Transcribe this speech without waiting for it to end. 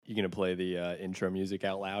You gonna play the intro music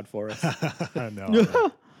out loud for us?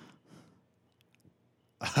 No.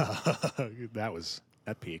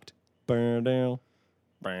 that peaked. Burn down.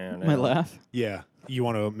 My laugh. Yeah. You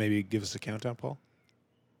want to maybe give us a countdown, Paul?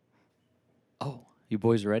 Oh, you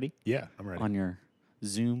boys ready Yeah, I'm ready. on your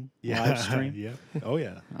Zoom yeah. live stream? Yeah. Oh,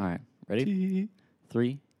 yeah. All right, ready?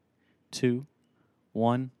 3, 2,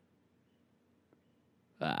 1.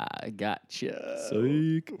 I gotcha.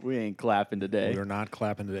 Psych. We ain't clapping today. We're not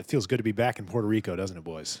clapping today. It feels good to be back in Puerto Rico, doesn't it,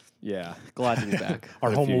 boys? Yeah. Glad to be back.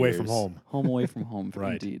 Our a home few away years. from home. Home away from home,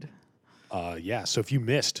 Right. indeed. Yeah, so if you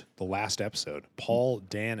missed the last episode, Paul,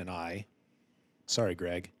 Dan, and I, sorry,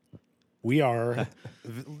 Greg, we are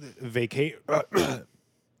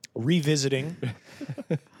revisiting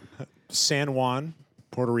San Juan,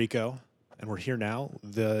 Puerto Rico, and we're here now.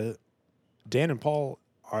 Dan and Paul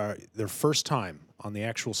are their first time on the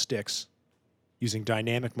actual sticks using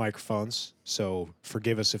dynamic microphones, so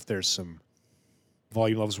forgive us if there's some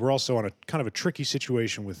volume levels. We're also on a kind of a tricky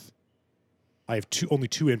situation with I have only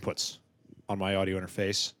two inputs on my audio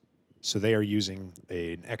interface. So they are using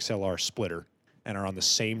an XLR splitter and are on the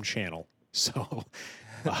same channel. So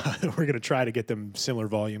we're going to try to get them similar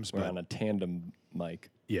volumes. We're But on a tandem mic.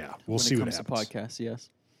 yeah, we'll When see it what comes happens. to podcasts, yes.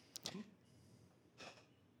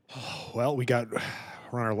 Well, we're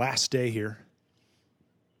on our last day here.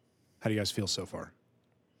 How do you guys feel so far?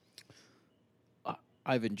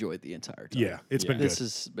 I've enjoyed the entire time. Yeah, it's been This good.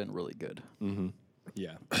 has been really good. Mm-hmm.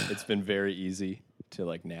 Yeah. It's been very easy to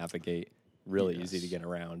like navigate. Really easy to Yes. get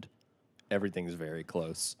around. Everything's very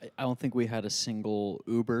close. I don't think we had a single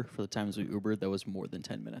Uber for the times we Ubered that was more than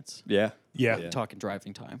 10 minutes. Yeah. Yeah, Yeah. Talking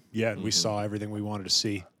driving time. yeah, and we saw everything we wanted to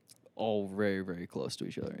see. All very, very close to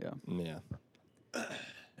each other, yeah. Yeah.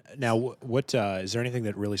 Now, what is there anything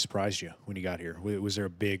that really surprised you when you got here? Was there a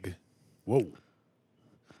big, whoa?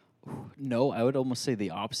 No, I would almost say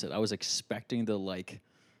the opposite. I was expecting the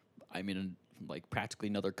practically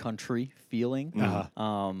another country feeling.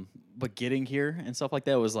 But getting here and stuff like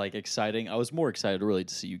that was like exciting. I was more excited really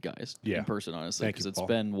to see you guys Yeah. in person, honestly, Thank because you, it's Paul.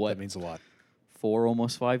 been what That means a lot. 4,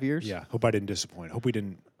 almost 5 years. Yeah, hope I didn't disappoint. Hope we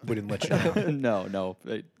didn't let you down. no,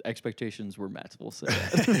 expectations were met. We'll say.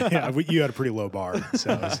 Yeah, you had a pretty low bar.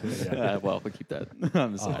 So yeah. Well, we keep that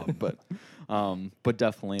on the side, but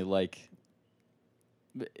definitely like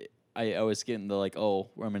I was getting the like, oh,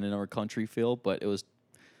 I'm in another country feel, but it was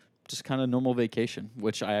just kind of normal vacation,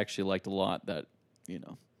 which I actually liked a lot. That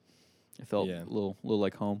it felt Yeah. a little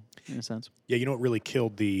like home in a sense. Yeah, you know what really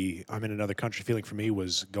killed the I'm in another country feeling for me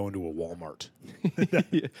was going to a Walmart.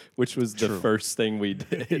 Which was the first thing we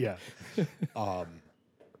did. Yeah.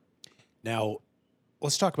 Now,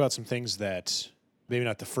 let's talk about some things that maybe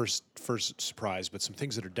not the first surprise, but some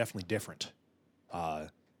things that are definitely different.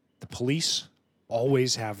 The police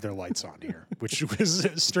always have their lights on here, which was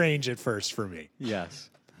strange at first for me. Yes.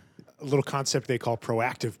 A little concept they call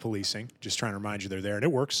proactive policing, just trying to remind you they're there, and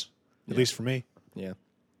it works, at least for me. Yeah.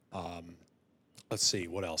 Let's see,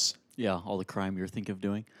 what else? Yeah, all the crime you're thinking of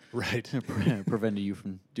doing Right. prevented you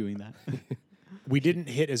from doing that. We didn't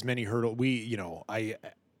hit as many hurdles. I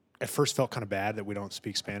at first felt kind of bad that we don't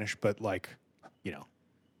speak Spanish, but Yeah.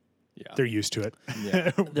 they're used to it.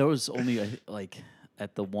 Yeah. There was only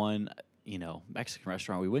at the one Mexican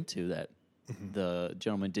restaurant we went to that the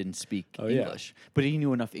gentleman didn't speak Oh, yeah. English, but he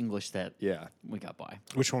knew enough English that Yeah. we got by.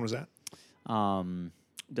 Which one was that?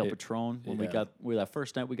 Del Patron. When yeah. that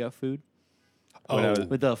first night we got food When I was-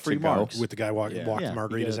 with the free to go. marks. With the guy walked Yeah. the we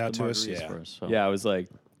margaritas got out the to us. margaritas Yeah. for us, so. Yeah, I was like,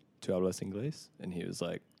 ¿Tú hablas inglés? And he was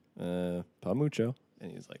like, pa mucho.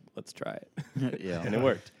 And he was like, let's try it. yeah. And it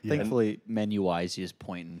worked. Thankfully, menu wise, he is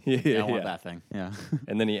pointing. Yeah, I want yeah. that thing. Yeah.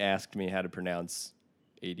 And then he asked me how to pronounce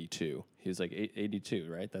 82. He was like, 82,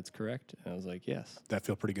 right? That's correct? And I was like, yes. That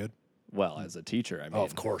feel pretty good? Well, as a teacher, I mean. Oh,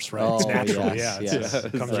 of course, right? Oh, It's natural. yes, Yeah, yes.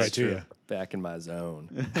 it comes That's right to true. you. Back in my zone.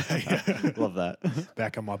 Love that.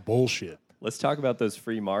 Back on my bullshit. Let's talk about those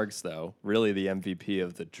free margs, though. Really the MVP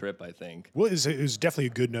of the trip, I think. Well, it was definitely a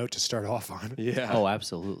good note to start off on. Yeah. Oh,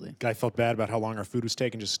 absolutely. Guy felt bad about how long our food was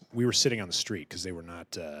taking. We were sitting on the street because they were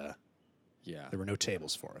not. Yeah. There were no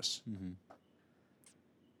tables for us.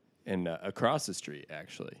 And across the street,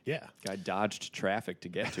 actually. Yeah. Guy dodged traffic to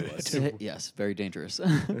get to us. Yes, very dangerous.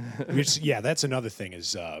 That's another thing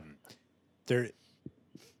is there.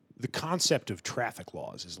 The concept of traffic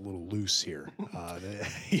laws is a little loose here.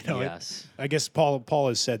 Yes. I guess Paul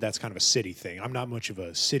has said that's kind of a city thing. I'm not much of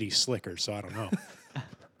a city slicker, so I don't know.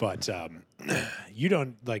 But you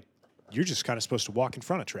don't like. You're just kind of supposed to walk in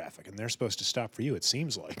front of traffic, and they're supposed to stop for you. It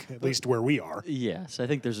seems like, at least where we are. Yes, I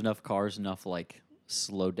think there's enough cars, enough like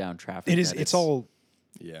slowed down traffic. It is. that It's all.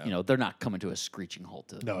 Yeah. you know, they're not coming to a screeching halt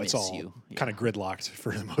to No, it's miss all you. kind of gridlocked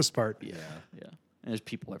for the most part. Yeah, yeah. And there's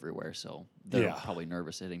people everywhere, so they're Yeah. probably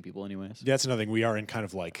nervous hitting people anyways. That's another thing. We are in kind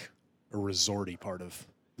of like a resorty part of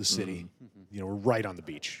the city. You know, we're right on the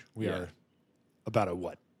beach. We Yeah. are about a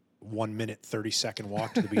 1 minute 30-second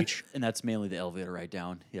walk to the beach. And that's mainly the elevator ride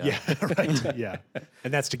down. Yeah. Yeah, right. Yeah,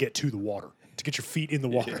 and that's to get to the water. To get your feet in the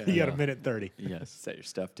water, you got a minute 30. Yes. Set your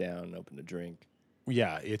stuff down, open a drink.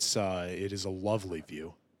 Yeah, it is a lovely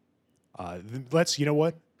view. You know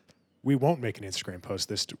what? We won't make an Instagram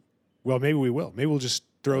post well, maybe we will. Maybe we'll just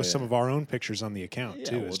throw some of our own pictures on the account Yeah,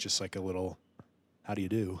 too. we'll- It's just like a little, how do you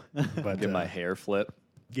do? But Get my hair flip.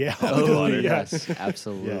 yeah, Oh, yeah. yes,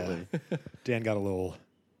 absolutely. Dan got had to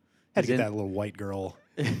He's get in- that little white girl.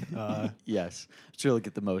 Yes. It's really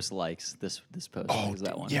get the most likes this post. Oh, is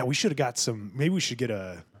that one. yeah, we should have got some. Maybe we should get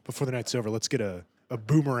before the night's over. Let's get a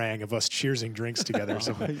boomerang of us cheersing drinks together. Or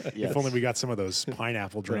something. Yes. If only we got some of those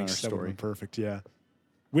pineapple on drinks. our That would be story. perfect. Yeah.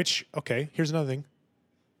 Which here's another thing.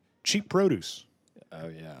 Cheap produce. Oh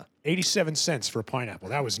yeah. 87 cents for a pineapple.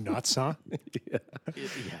 That was nuts, huh?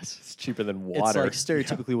 Yes. It's cheaper than It's water. like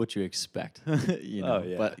stereotypically what you expect. You know, Oh,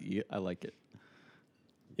 yeah. but I like it.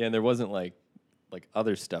 Yeah, and there wasn't like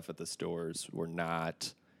other stuff at the stores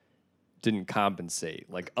didn't compensate.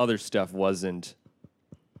 Like other stuff wasn't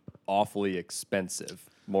awfully expensive,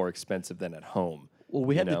 more expensive than at home. Well,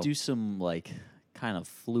 we you had know? to do some like kind of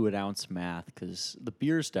fluid ounce math because the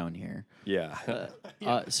beers down here, Yeah.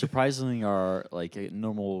 surprisingly, are like a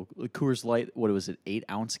normal Coors Light. What was it?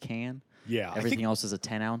 8-ounce can. Yeah. Everything else is a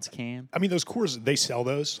 10-ounce can. I mean, those Coors, they sell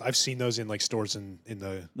those. I've seen those in like stores in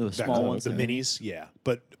the back small of ones, the yeah. minis. Yeah.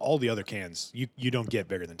 But all the other cans, you don't get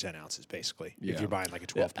bigger than 10 ounces, basically, if Yeah. you're buying like a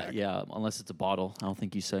 12 pack. Yeah, unless it's a bottle. I don't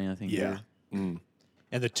think you say anything. Yeah. there.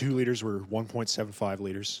 And the 2 liters were 1.75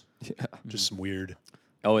 liters. Yeah. Just some weird.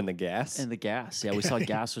 Oh, and the gas? And the gas. Yeah, we saw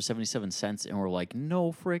gas for 77 cents, and we're like,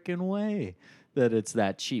 no freaking way that it's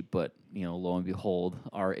that cheap. But, you know, lo and behold,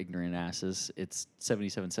 our ignorant asses, it's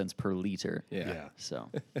 77 cents per liter. yeah.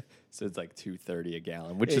 So, So it's like $2.30 a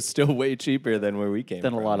gallon, which is still way cheaper than where we came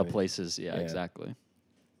then a from. lot I of mean, places. Yeah, Yeah. exactly.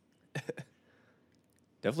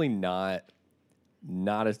 Definitely not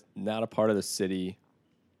a part of the city,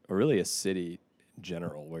 or really a city in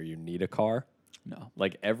general, where you need a car. No.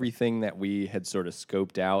 Like everything that we had sort of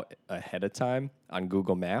scoped out ahead of time on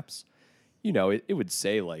Google Maps, you know, it would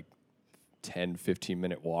say like 10,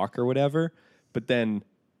 15-minute walk or whatever. But then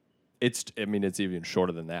it's even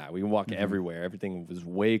shorter than that. We can walk everywhere. Everything was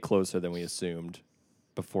way closer than we assumed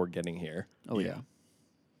before getting here. Oh, yeah.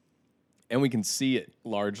 And we can see it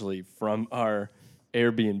largely from our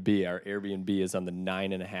Airbnb. Our Airbnb is on the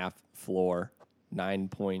 9.5 floor,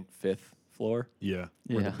 9.5 floor. Yeah.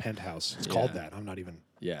 We're in Yeah. the penthouse. It's called Yeah. that. I'm not even.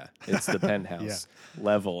 Yeah, it's the penthouse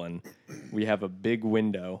level, and we have a big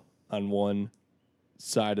window on one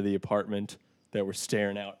side of the apartment that we're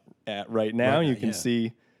staring out at right now. Right, You can yeah.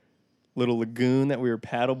 see little lagoon that we were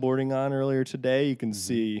paddleboarding on earlier today. You Mm-hmm. can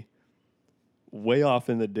see way off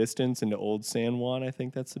in the distance into Old San Juan. I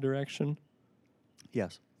think that's the direction.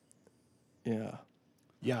 Yes. Yeah.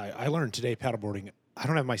 Yeah, I learned today paddleboarding. I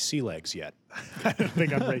don't have my sea legs yet. I don't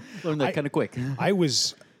think I'm ready. Learned that kind of quick. I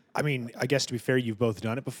guess to be fair, you've both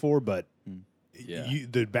done it before, but Yeah.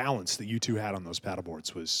 the balance that you two had on those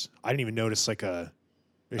paddleboards was, I didn't even notice like a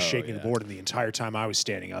shaking the yeah. board, and the entire time I was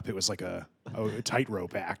standing up, it was like a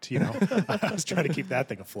tightrope act, you know? I was trying to keep that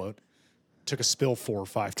thing afloat. Took a spill 4 or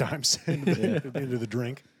 5 times into the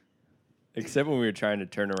drink. Except when we were trying to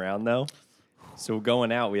turn around, though. So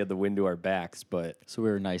going out, we had the wind to our backs, but So we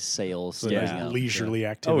were nice sails. Yeah. standing up. Leisurely oh,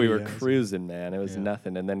 activity. we were yeah. cruising, man. It was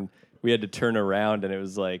nothing. And then we had to turn around, and it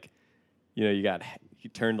was like, you know, you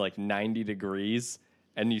turned like 90 degrees,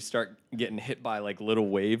 and you start getting hit by like little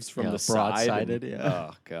waves from Yeah, the side. broadsided, and- yeah.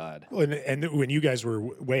 Oh God. Well, and when you guys were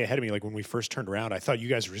way ahead of me, like when we first turned around, I thought you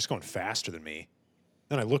guys were just going faster than me.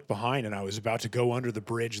 Then I looked behind and I was about to go under the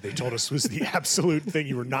bridge. They told us was the absolute thing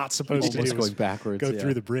you were not supposed to Almost do. was going backwards, Go yeah.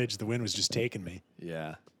 through the bridge. The wind was just taking me.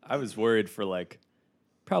 Yeah. I was worried for like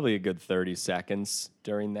probably a good 30 seconds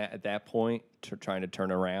at that point, trying to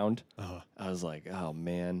turn around. I was like, oh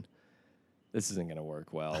man, this isn't gonna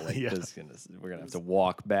work well. Like Yeah. we're gonna have to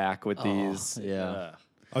walk back with these. yeah. Ugh.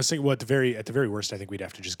 I was thinking, well, at the very worst, I think we'd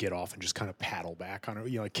have to just get off and just kind of paddle back on it,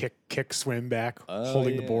 you know, like kick, swim back,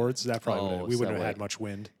 holding the yeah. boards. That probably Oh, we so wouldn't have like- had much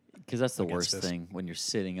wind. Because that's the against worst us. thing when you're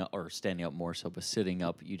sitting up or standing up more so, but sitting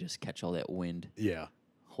up, you just catch all that wind Yeah,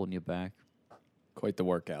 holding you back. Quite the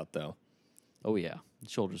workout, though. Oh, yeah.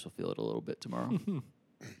 Shoulders will feel it a little bit tomorrow.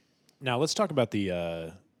 Now let's talk about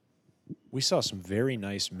the. We saw some very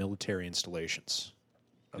nice military installations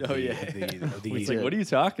Oh, yeah. the It's like, what are you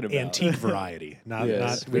talking about? antique variety. Not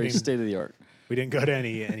Yes, we very didn't state of the art. we didn't go to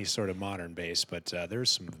any sort of modern base, but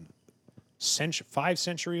there's some 5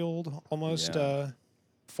 century old almost Yeah.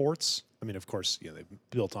 forts. I mean, of course, they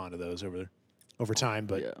built onto those over time,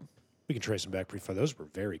 but Yeah. we can trace them back pretty far. Those were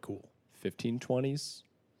very cool. 1520s,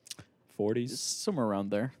 40s. Somewhere around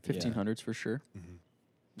there, 1500s for sure.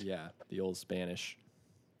 Yeah, the old Spanish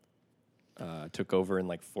took over in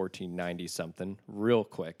like 1490 something, real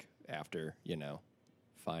quick after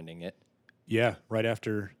finding it. Yeah, right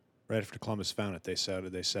after Columbus found it, they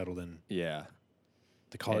settled in. Yeah,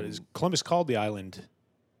 Columbus called the island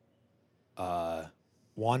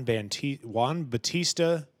Juan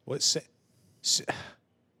Batista.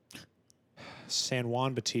 San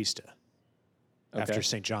Juan Batista, after Okay.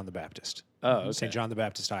 St. John the Baptist. Oh, okay. St. John the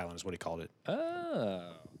Baptist Island is what he called it.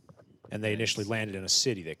 Oh, And they initially landed in a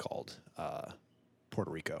city they called Puerto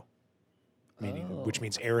Rico, which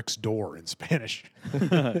means Eric's door in Spanish.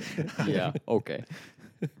 Yeah. Okay.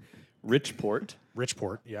 Richport.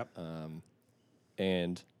 Richport, yep.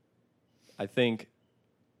 And I think,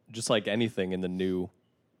 just like anything in the new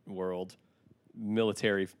world,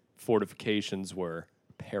 military fortifications were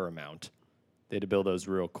paramount. They had to build those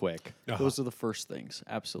real quick. Those are the first things.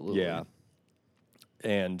 Absolutely. Yeah.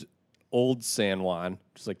 And old San Juan,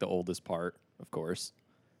 just like the oldest part, of course,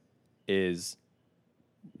 is,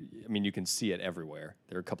 you can see it everywhere.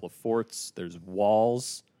 There are a couple of forts, there's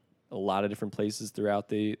walls, a lot of different places throughout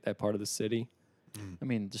that part of the city. I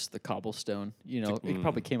mean, just the cobblestone. It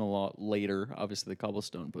probably came a lot later, obviously, the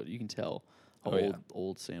cobblestone, but you can tell how Oh, yeah.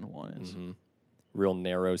 old San Juan is. Real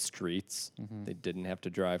narrow streets. They didn't have to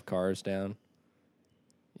drive cars down.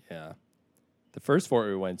 Yeah. The first fort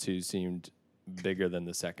we went to seemed bigger than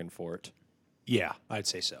the second fort. Yeah, I'd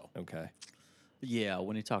say so. Okay. Yeah,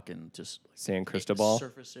 when you're talking just San Cristobal.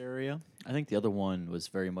 surface area, I think the other one was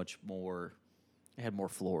very much more. It had more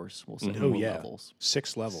floors. We'll say Oh, more yeah. levels.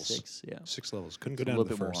 6 levels. 6, yeah. 6 levels. Couldn't go A down little to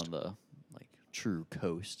the bit first. more on the true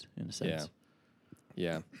coast in a sense.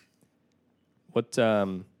 Yeah. What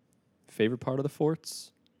favorite part of the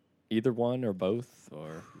forts? Either one or both,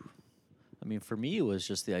 or I mean, for me, it was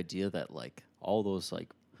just the idea that all those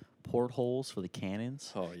portholes for the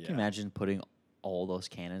cannons. Oh, Can yeah. you imagine putting all those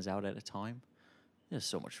cannons out at a time? There's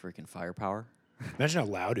so much freaking firepower. Imagine how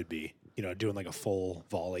loud it'd be, doing like a full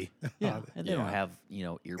volley. Yeah, and they don't yeah. have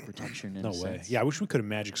ear protection. In No a way. sense. Yeah, I wish we could have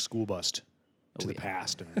magic school bust to the yeah.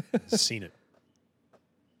 past and seen it.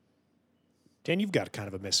 Dan, you've got kind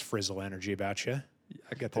of a Miss Frizzle energy about you.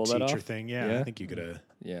 I Got the pull that teacher off? thing. Yeah, I think you could have.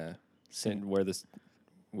 Yeah. Wear this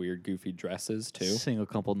weird, goofy dresses too. Sing a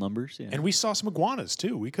couple numbers. Yeah, And we saw some iguanas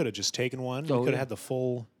too. We could have just taken one. Oh, we could have yeah. had the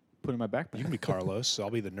full. put in my backpack. You can be Carlos. I'll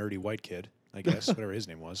be the nerdy white kid, I guess, whatever his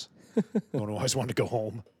name was. The one who always wanted to go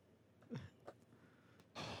home.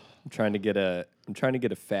 I'm trying to get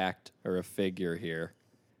a fact or a figure here.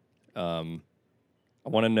 I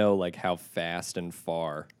want to know how fast and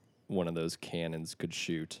far one of those cannons could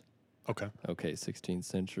shoot. Okay. Okay, 16th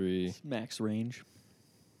century. Max range.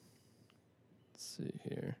 Let's see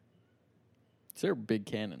here. They're big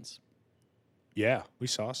cannons. Yeah, we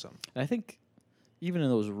saw some. And I think even in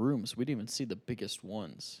those rooms, we didn't even see the biggest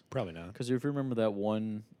ones. Probably not. Because if you remember that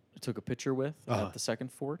one I took a picture with Uh-huh. at the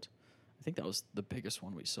second fort, I think that was the biggest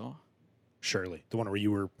one we saw. Surely. The one where you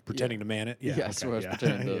were pretending to man it? Yeah. Yes, okay, where I was yeah.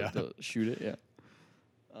 pretending to, Yeah. to shoot it. Yeah.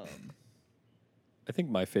 I think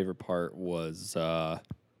my favorite part was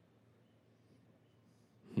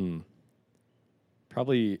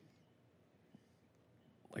probably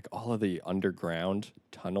all of the underground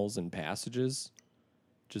tunnels and passages.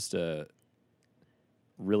 Just a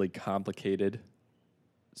really complicated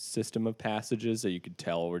system of passages that you could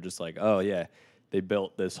tell were just oh yeah, they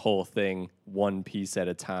built this whole thing one piece at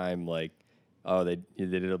a time. They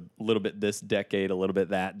did a little bit this decade, a little bit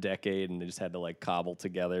that decade, and they just had to cobble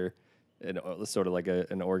together sort of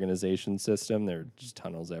an organization system. There are just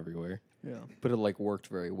tunnels everywhere. Yeah. But it worked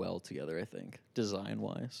very well together, I think,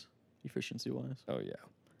 design-wise, efficiency-wise. Oh yeah.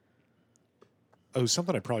 Oh,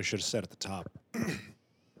 something I probably should have said at the top.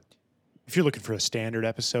 If you're looking for a standard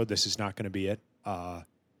episode, this is not going to be it.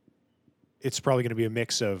 It's probably going to be a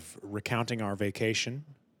mix of recounting our vacation,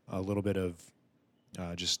 a little bit of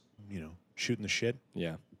just, shooting the shit.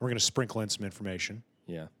 Yeah. We're going to sprinkle in some information.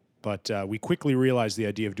 Yeah. But we quickly realized the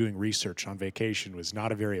idea of doing research on vacation was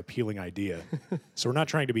not a very appealing idea. So we're not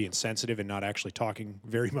trying to be insensitive and not actually talking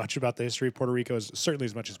very much about the history of Puerto Rico, certainly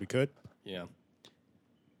as much as we could. Yeah.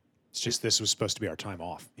 It's just this was supposed to be our time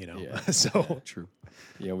off, Yeah. So True.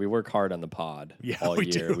 We work hard on the pod Yeah, all we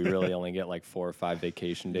year. do. We really only get 4 or 5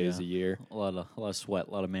 vacation days Yeah. a year. A lot of sweat,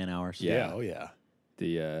 a lot of man hours. Yeah. Oh yeah.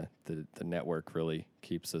 the network really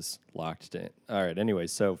keeps us locked in. All right. Anyway,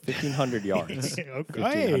 so 1,500 yards. Okay,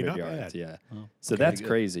 1,500 not yards. bad. Yeah. Oh, So okay, that's good.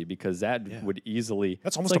 crazy because that Yeah. would easily.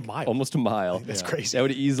 That's it's almost a like mile. Almost a mile. That's crazy. That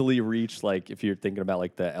would easily reach, like, if you're thinking about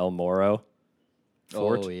like the El Moro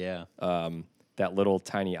fort, Oh yeah. that little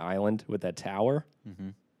tiny island with that tower, Mm-hmm.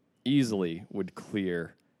 easily would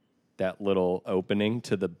clear that little opening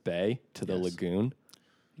to the bay, to the Yes. lagoon.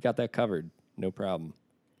 You got that covered. No problem.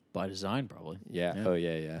 By design, probably. Yeah. Yeah. Oh,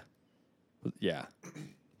 yeah. Yeah.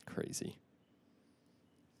 Crazy.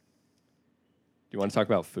 Do you want to talk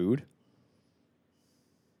about food?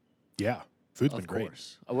 Yeah, food's been Of great.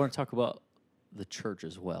 course. I want to talk about the church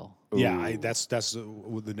as well. Yeah, Ooh. that's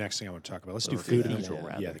the next thing I want to talk about. Let's do Or food and cathedral, then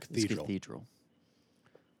rather. yeah, the It's cathedral. cathedral.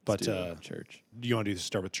 But Let's do church. do you want to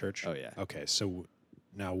start with church? Oh, yeah. Okay, so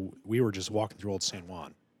now we were just walking through Old San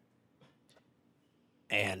Juan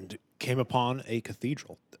and came upon a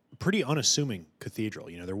cathedral, pretty unassuming cathedral.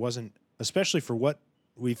 You know, there wasn't, especially for what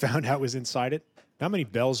we found out was inside it, not many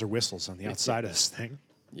bells or whistles on the outside of this thing.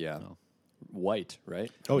 Yeah. No. White,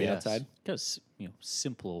 right? Oh, On the yeah. outside? Because,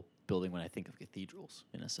 simple building when I think of cathedrals,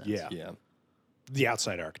 in a sense. Yeah. Yeah. The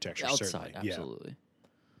outside architecture, Outside, certainly. absolutely.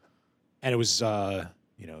 And it was, it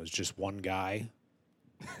was just one guy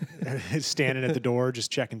standing at the door,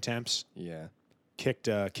 just checking temps. Yeah. Kicked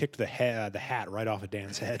the hat right off of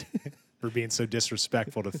Dan's head for being so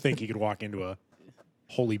disrespectful to think he could walk into a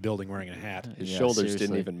holy building wearing a hat. His Yeah, shoulders didn't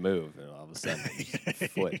seriously. even move, and all of a sudden,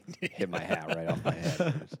 his foot hit my hat right off my head. I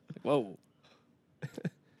was like, whoa.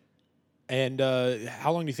 And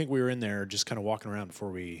how long do you think we were in there, just kind of walking around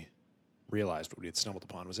before we realized what we had stumbled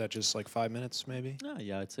upon? Was that just like 5 minutes, maybe? Oh,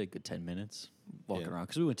 yeah, I'd say a good 10 minutes walking Yeah. around.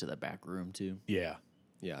 Because we went to that back room, too. Yeah.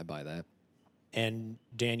 Yeah, I buy that. And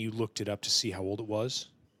Dan, you looked it up to see how old it was.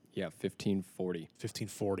 Yeah, 1540.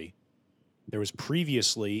 1540. There was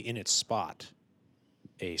previously in its spot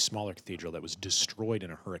a smaller cathedral that was destroyed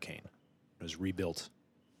in a hurricane. It was rebuilt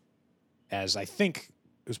as, I think,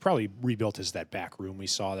 it was probably rebuilt as that back room we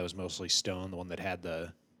saw that was mostly stone, the one that had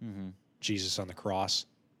the Mm-hmm. Jesus on the cross.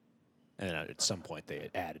 And then at some point they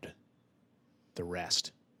had added the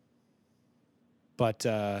rest. But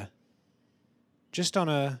just on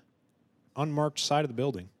a unmarked side of the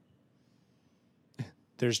building,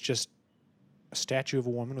 there's just a statue of a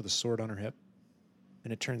woman with a sword on her hip.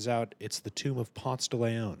 And it turns out it's the tomb of Ponce de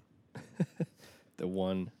Leon, The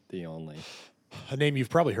one, the only. a name you've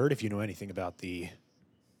probably heard if you know anything about the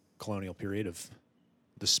colonial period of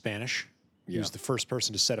the Spanish. He was Yeah. the first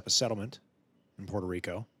person to set up a settlement in Puerto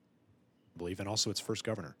Rico, I believe, and also its first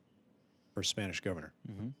governor, first Spanish governor.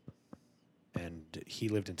 Mm-hmm. And he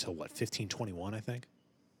lived until, what, 1521, I think?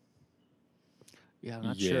 Yeah, I'm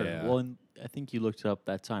not sure. Yeah. Well, and I think you looked it up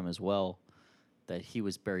that time as well, that he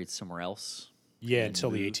was buried somewhere else. Yeah, And until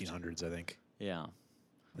the moved. 1800s, I think. Yeah.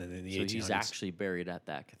 Then in the So 1800s. he's actually buried at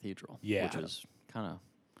that cathedral. Yeah. Which was kind of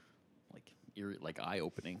like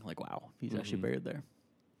eye-opening. Like, wow, he's actually Mhm. buried there.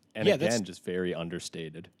 And Yeah, that's- again, just very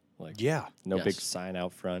understated. Like, Yeah, no big Yes. sign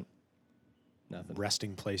out front. Nothing.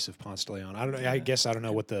 resting place of Ponce de Leon. I don't know. I Yeah. guess I don't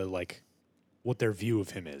know what what their view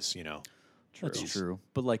of him is, That's true.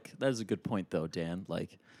 But that is a good point though, Dan.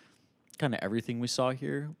 Like kind of everything we saw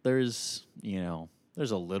here, there's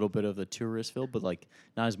a little bit of the tourist feel, but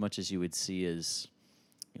not as much as you would see as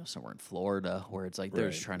somewhere in Florida where it's like they're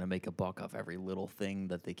just Right. trying to make a buck off every little thing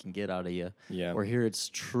that they can get out of you. Yeah. Or here it's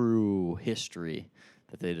true history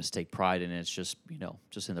that they just take pride in. It's just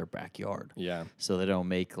just in their backyard. Yeah. So they don't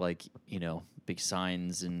make big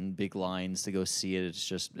signs and big lines to go see it. It's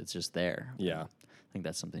just there. Yeah. I think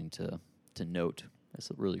that's something to note. That's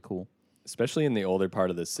really cool. Especially in the older part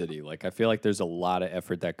of the city. Like, I feel like there's a lot of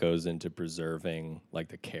effort that goes into preserving, like,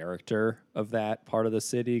 the character of that part of the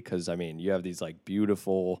city. Because, I mean, you have these, like,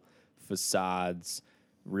 beautiful facades,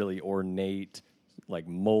 really ornate, like,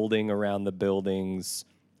 molding around the buildings.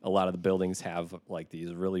 A lot of the buildings have, like,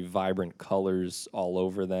 these really vibrant colors all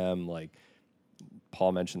over them. Like,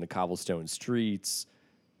 Paul mentioned the cobblestone streets.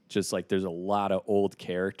 Just, like, there's a lot of old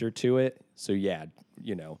character to it. So, yeah,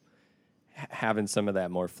 having some of that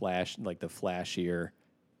more like the flashier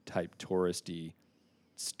type touristy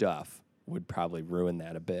stuff would probably ruin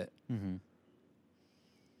that a bit. Mm-hmm.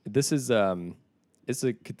 This is it's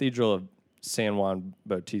the Cathedral of San Juan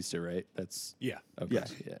Bautista, right? That's Yeah. okay.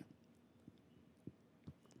 Yes. Yeah.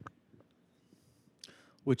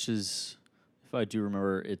 Which is, if I do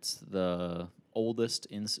remember, it's the oldest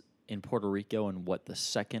in Puerto Rico and the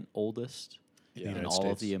second oldest Yeah. in United all of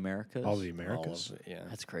States. the Americas. All the All Americas. of it, yeah.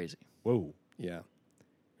 That's crazy. Whoa. Yeah.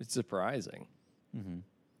 It's surprising. Mm-hmm.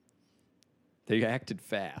 They acted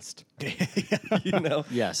fast. You know?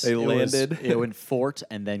 Yes. They it was- landed. it went fort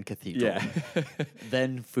and then cathedral. Yeah.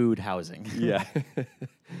 Then food housing. Yeah.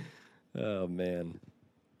 Oh, man.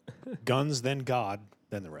 Guns, then God,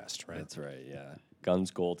 then the rest, right? That's right. Yeah.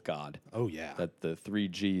 Guns, gold, God. Oh, yeah. That the 3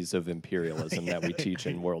 G's of imperialism that we teach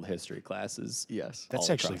in world history classes. Yes. That's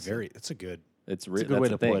all actually across it. that's a good It's a good way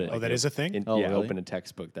to put it. Oh, that is a thing? Oh, yeah, really? open a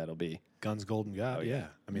textbook. That'll be. guns, golden God. yeah. Yeah.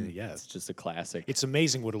 I mean, yeah. It's just a classic. It's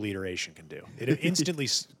amazing what alliteration can do. It instantly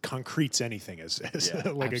concretes anything as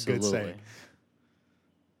Yeah, like a good Absolutely. saying.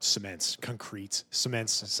 Cements, concretes,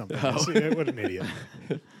 cements something. Oh. What an idiot.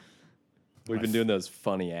 We've been doing those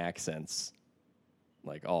funny accents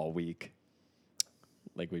like all week.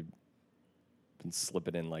 Like we've been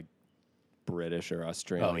slipping in like British or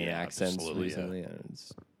Australian yeah, accents absolutely, yeah. recently. And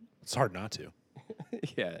it's, It's hard not to.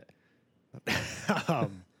 yeah.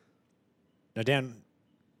 Now, Dan,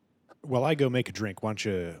 while I go make a drink, why don't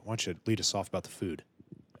you lead us off about the food?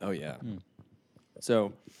 Oh, yeah.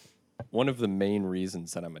 So, one of the main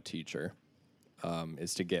reasons that I'm a teacher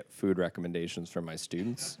is to get food recommendations from my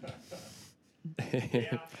students.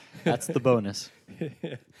 That's the bonus.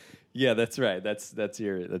 Yeah, that's right. That's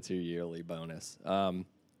your yearly bonus.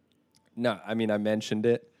 No, I mean I mentioned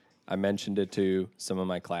it. I mentioned it to some of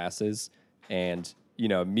my classes, and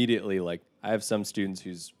immediately like I have some students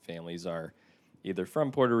whose families are either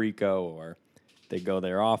from Puerto Rico or they go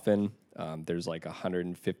there often. There's like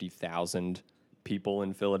 150,000 people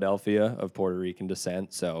in Philadelphia of Puerto Rican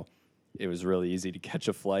descent, so it was really easy to catch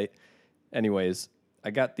a flight. Anyways,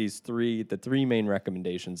 I got the 3 main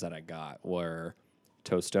recommendations that I got were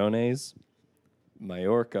Tostones,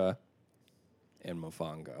 Mallorca, and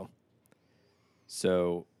Mofongo.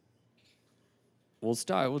 So let's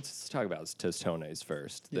talk about Tostones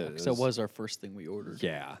first. Yeah, because that was our first thing we ordered.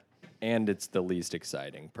 Yeah, and it's the least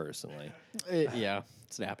exciting, personally. Yeah,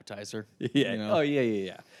 it's an appetizer. Yeah. you know? Oh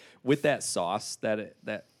yeah. With that sauce that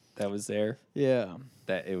was there, Yeah.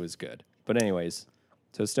 that it was good. But anyways,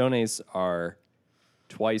 Tostones are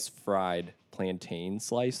twice fried plantain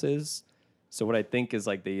slices. So what I think is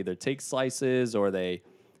like they either take slices or they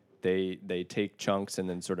take chunks and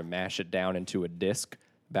then sort of mash it down into a disc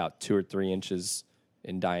about 2 or 3 inches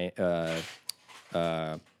in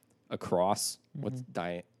across. What's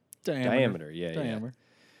diameter? Yeah, Diameter.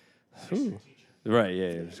 yeah. Right.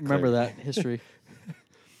 Yeah. Remember that history.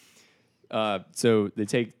 So they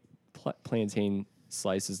take plantain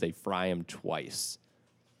slices, they fry them twice,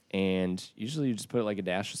 and usually you just put like a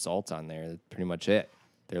dash of salt on there. That's pretty much it.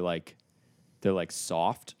 They're like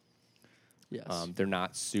soft. Yes. They're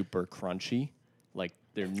not super crunchy. Like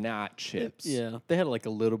they're not chips. Yeah, they had like a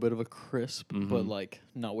little bit of a crisp, but like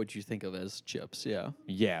not what you think of as chips. Yeah.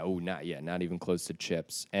 Yeah. Oh, not even close to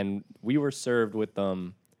chips. And we were served with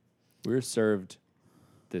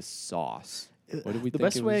this sauce. What did we The think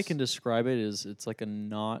best it way I was? can describe it is it's like a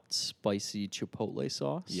not spicy chipotle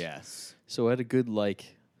sauce. Yes. So it had a good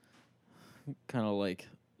like, kind of like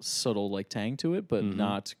subtle like tang to it, but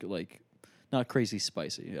not crazy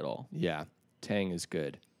spicy at all. Yeah. Tang is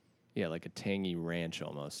good. Yeah, like a tangy ranch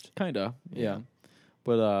almost. Kinda, yeah.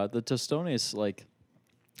 But the tostones, like,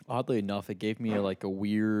 oddly enough, it gave me like a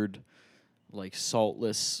weird, like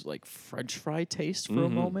saltless, like French fry taste for a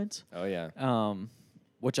moment. Oh yeah.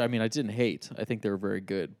 Which I mean, I didn't hate. I think they were very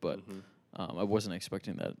good, but I wasn't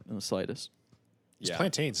expecting that in the slightest. These Yeah.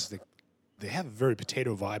 plantains, they have a very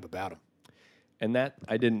potato vibe about them. And that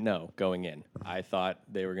I didn't know going in. I thought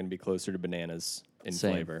they were going to be closer to bananas in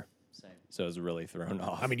Same. flavor. So I was really thrown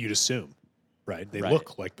off. I mean, you'd assume, right? They Right.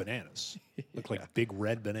 look like bananas. Look like big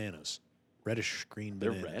red bananas, reddish green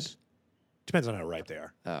They're bananas. red? Depends on how ripe they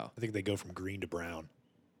are. Oh. I think they go from green to brown,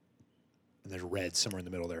 and there's red somewhere in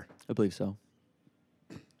the middle there. I believe so.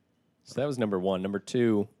 So that was number 1. Number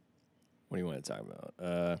 2, what do you want to talk about?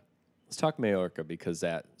 Let's talk Majorca because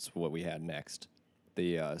that's what we had next.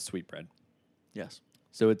 The sweetbread. Yes.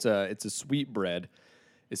 So it's a sweet bread,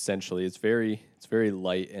 essentially. It's very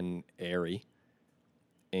light and airy,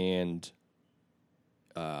 and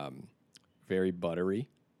very buttery.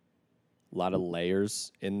 A lot of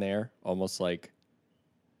layers in there, almost like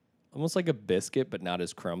a biscuit, but not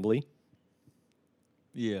as crumbly.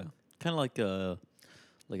 Yeah. Kind of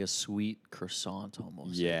like a sweet croissant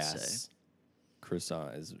almost. I'd say. Yes,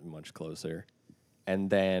 croissant is much closer, and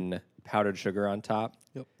then powdered sugar on top.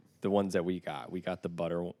 Yep. The ones that we got the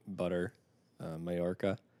butter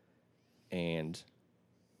Majorca, and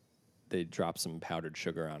they dropped some powdered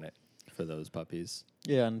sugar on it for those puppies.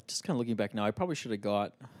 Yeah, and just kind of looking back now, I probably should have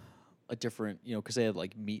got a different, because they had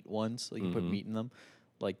like meat ones, like you put meat in them.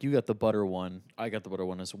 Like you got the butter one, I got the butter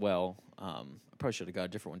one as well. I probably should have got a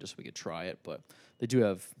different one just so we could try it, but they do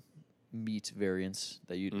have meat variants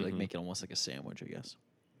that you like make it almost like a sandwich, I guess.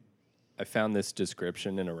 I found this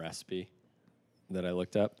description in a recipe that I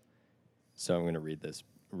looked up, so I'm going to read this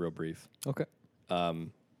real brief. Okay.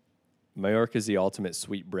 Majorca is the ultimate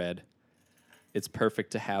sweet bread. It's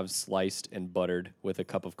perfect to have sliced and buttered with a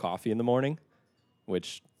cup of coffee in the morning,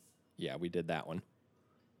 which, yeah, we did that one.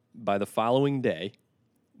 By the following day,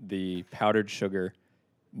 the powdered sugar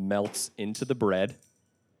melts into the bread,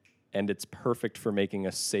 and it's perfect for making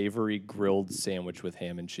a savory grilled sandwich with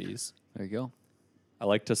ham and cheese. There you go. I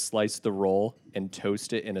like to slice the roll and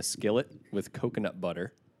toast it in a skillet with coconut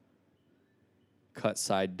butter, cut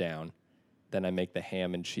side down. Then I make the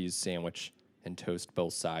ham and cheese sandwich and toast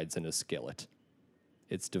both sides in a skillet.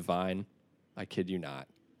 It's divine. I kid you not.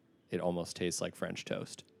 It almost tastes like French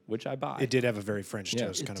toast, which I buy. It did have a very French Yeah.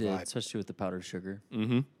 toast It kind did, of vibe. especially with the powdered sugar.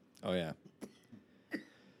 Oh, yeah.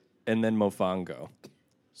 And then mofongo.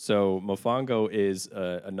 So mofongo is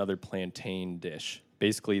another plantain dish.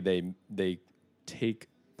 Basically, they take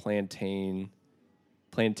plantains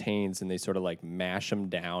and they sort of like mash them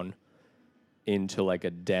down into like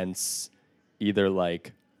a dense, either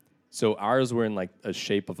like, so ours were in like a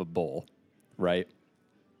shape of a bowl, right?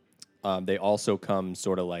 They also come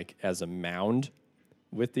sort of like as a mound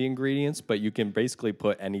with the ingredients, but you can basically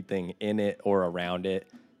put anything in it or around it.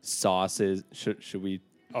 Sauces. Should we?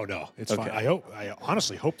 Oh no, it's Okay. fine. I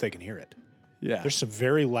honestly hope they can hear it. Yeah. There's some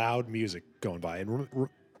very loud music going by, and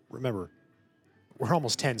remember, we're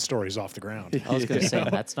almost 10 stories off the ground. I was going to say,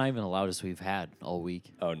 that's not even the loudest we've had all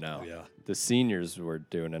week. Oh no. Yeah. The seniors were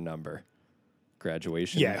doing a number.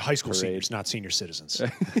 Graduation. Yeah, high school parade. seniors, not senior citizens.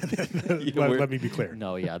 we're- let me be clear.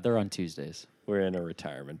 No, yeah, they're on Tuesdays. We're in a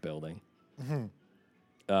retirement building.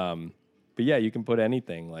 But yeah, you can put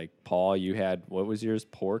anything. Like Paul, you had what was yours?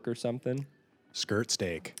 Pork or something? Skirt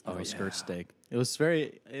steak. Oh, skirt steak. It was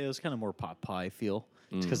kind of more pot pie feel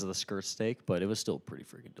because of the skirt steak, but it was still pretty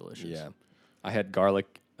freaking delicious. Yeah. I had garlic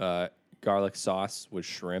sauce with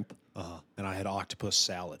shrimp. And I had octopus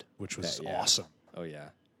salad, which was Yeah. awesome. Oh yeah.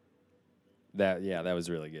 That was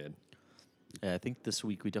really good. Yeah, I think this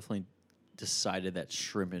week we definitely decided that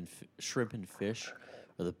shrimp and fish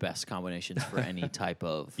are the best combinations for any type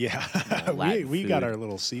of Yeah, Latin we got food. our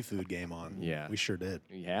little seafood game on. Yeah. we sure did.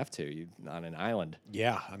 You have to. You on an island.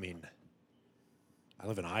 Yeah, I mean, I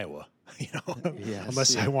live in Iowa, you know, Yes,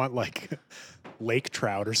 unless yeah. I want like lake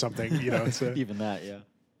trout or something, you know, it's even that. Yeah.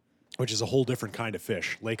 which is a whole different kind of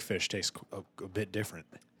fish. Lake fish tastes a bit different.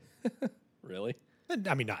 Really?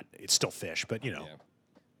 I mean, it's still fish, but you know, Yeah.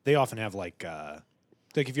 they often have like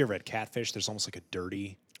if you ever had catfish, there's almost like a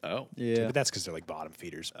dirty. Oh. Yeah. But that's because they're like bottom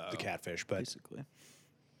feeders, the catfish. But Basically.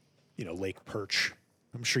 you know, lake perch.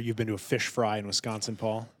 I'm sure you've been to a fish fry in Wisconsin,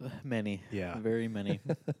 Paul. Many. Yeah. Very many.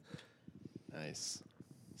 Nice.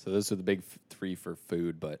 So those are the big three for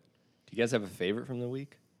food. But do you guys have a favorite from the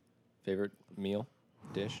week? Favorite meal,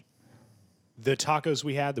 dish? The tacos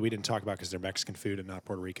we had that we didn't talk about because they're Mexican food and not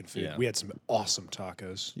Puerto Rican food. Yeah. We had some awesome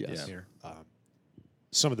tacos Yes. here.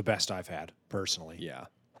 Some of the best I've had personally Yeah.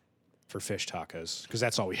 for fish tacos because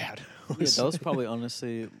that's all we had. Yeah, that was probably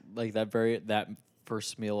honestly like that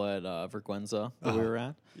first meal at Vergüenza that we were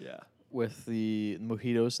at Yeah. with the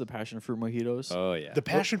mojitos, the passion fruit mojitos. Oh yeah. The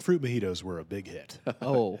passion fruit mojitos were a big hit.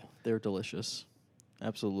 Oh, they're delicious.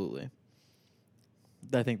 Absolutely.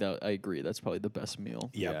 I think that I agree. That's probably the best meal.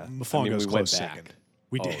 Yeah, Yeah. mofongo's I mean, we close went second. back.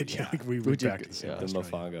 We Oh, did. yeah. We went did back go- to the same yeah. The restaurant.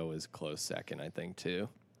 mofongo was close second, I think, too.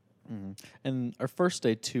 And our first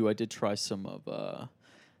day too, I did try some of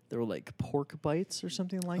they were like pork bites or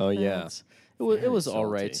something like Oh, that. yeah. It was Very all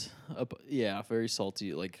right. salty. Yeah, very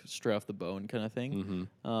salty, like straight off the bone kind of thing.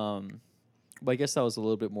 Mm-hmm. But I guess that was a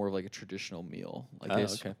little bit more of like a traditional meal. Like Oh, I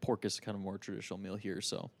guess okay. pork is kind of more traditional meal here,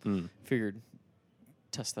 so Mm. figured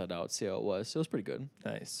test that out, see how it was. It was pretty good.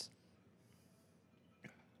 Nice.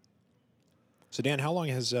 So Dan, how long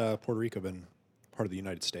has Puerto Rico been part of the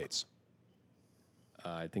United States?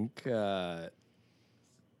 I think.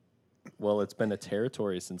 Well, it's been a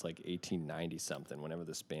territory since like 1890 something, whenever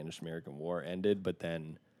the Spanish-American War ended. But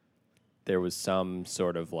then there was some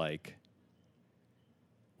sort of like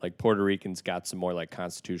Puerto Ricans got some more like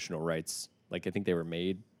constitutional rights. Like I think they were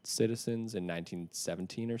made citizens in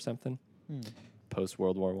 1917 or something, post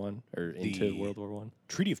World War One or into The- World War One.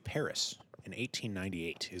 Treaty of Paris in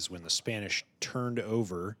 1898 is when the Spanish turned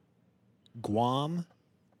over Guam,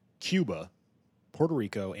 Cuba, Puerto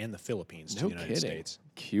Rico, and the Philippines to No the United kidding. States.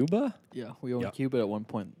 Cuba, Yeah, we owned Yep. Cuba at one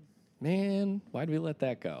point. man, why'd we let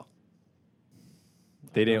that go?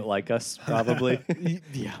 They didn't like us, probably.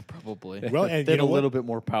 Yeah, probably. Well, they and had you know a what? little bit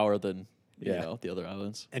more power than Yeah. the other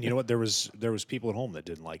islands. And you know what? There was people at home that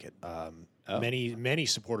didn't like it. Oh. Many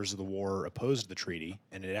supporters of the war opposed the treaty,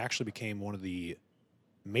 and it actually became one of the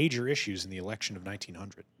major issues in the election of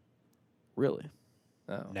 1900. Really?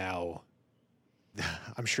 Oh. Now,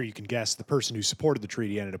 I'm sure you can guess the person who supported the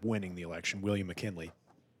treaty ended up winning the election, William McKinley.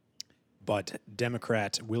 But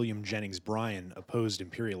Democrat William Jennings Bryan opposed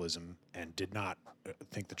imperialism and did not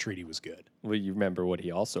think the treaty was good. Well, you remember what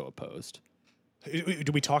he also opposed? Did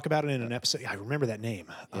we talk about it in an episode? I remember that name.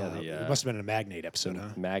 Yeah, it must have been in a Magnate episode, huh?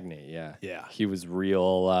 Magnate, yeah. Yeah. He was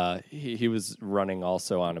real, he was running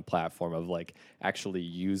also on a platform of like actually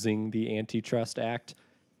using the Antitrust Act,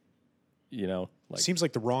 you know, like, Seems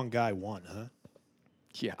like the wrong guy won, huh?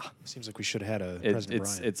 yeah. Seems like we should have had a President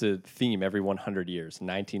Bryan. It's a theme every 100 years,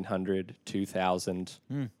 1900, 2000,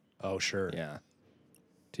 Oh, sure. yeah.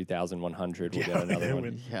 2100, we'll Yeah, get another when-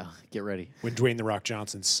 one. Yeah. Get ready. When Dwayne The Rock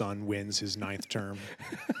Johnson's son wins his 9th term.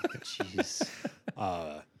 Jeez.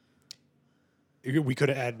 We could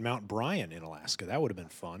have had Mount Bryan in Alaska. That would have been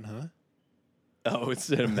fun, huh? Oh,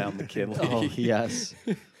 instead of Mount McKinley. Oh yes.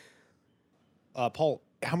 Paul,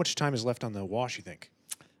 how much time is left on the wash, you think?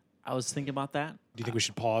 I was thinking about that. Do you think we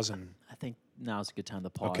should pause and... I think now's a good time to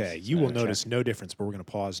pause. Okay, you will notice no difference, but we're going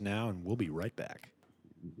to pause now, and we'll be right back.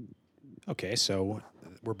 Okay, so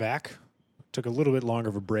we're back. Took a little bit longer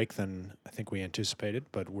of a break than I think we anticipated,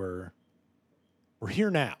 but we're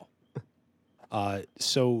here now.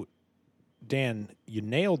 So, Dan, you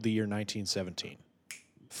nailed the year 1917.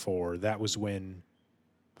 That was when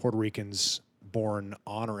Puerto Ricans born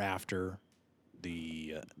on or after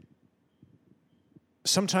the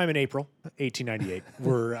sometime in April 1898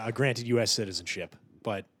 were granted U.S. citizenship,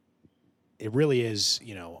 but it really is,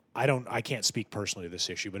 I can't speak personally to this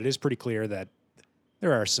issue, but it is pretty clear that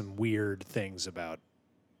there are some weird things about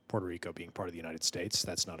Puerto Rico being part of the United States.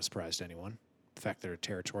 That's not a surprise to anyone. The fact they're a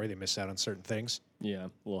territory, they miss out on certain things. Yeah, a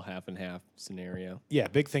little half and half scenario. Yeah,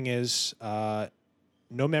 big thing is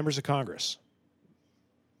no members of Congress.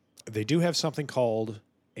 They do have something called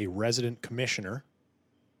a resident commissioner,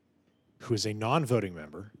 who is a non-voting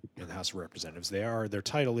member in the House of Representatives. Their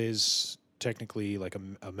title is technically like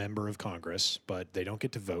a member of Congress, but they don't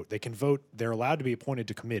get to vote. They can vote. They're allowed to be appointed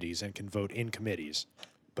to committees and can vote in committees,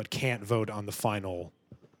 but can't vote on the final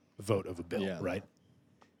vote of a bill, Yeah. right?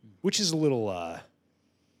 Which is a little,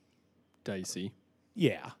 Dicey.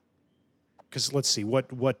 yeah. Because let's see,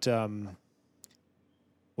 what's the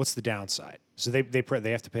downside? So they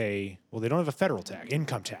have to pay. Well, they don't have a federal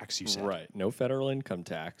income tax. You said, Right. No federal income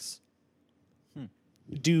tax.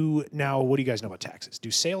 What do you guys know about taxes?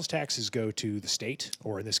 Do sales taxes go to the state,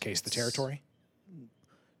 or in this case, the territory?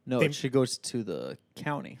 No, They- it should go to the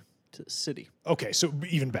county, to the city. Okay, so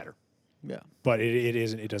even better. Yeah. But it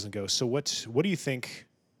isn't. It doesn't go. So what do you think?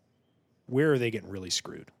 Where are they getting really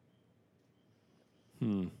screwed?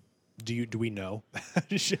 Do we know?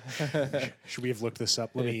 should we have looked this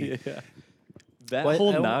up? Let me. Yeah. That Well,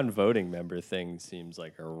 whole I- non-voting member thing seems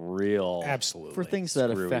like a real Absolutely. For things that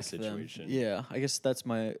screwy affect situation. them. Yeah, I guess that's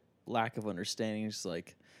my lack of understanding. Is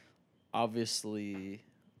like, obviously,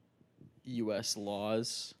 U.S.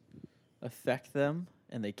 laws affect them,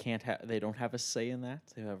 and they can't they don't have a say in that.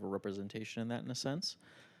 They have a representation in that, in a sense.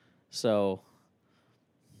 So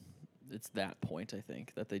it's that point, I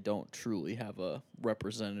think, that they don't truly have a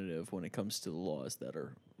representative when it comes to the laws that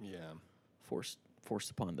are Yeah.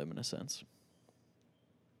 forced upon them, in a sense.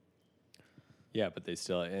 Yeah, but they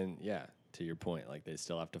still, and yeah, to your point, like they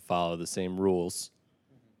still have to follow the same rules.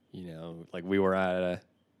 You know, like we were at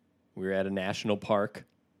a national park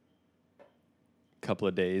a couple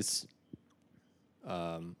of days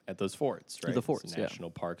at those forts, right? The forts, The yeah. National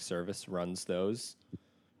Park Service runs those.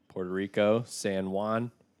 Puerto Rico, San Juan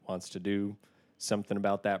wants to do something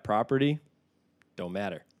about that property. Don't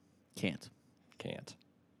matter. Can't. Can't.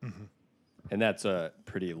 And that's a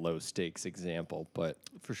pretty low stakes example, but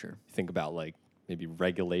For sure. think about like maybe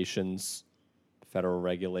regulations, federal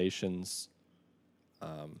regulations.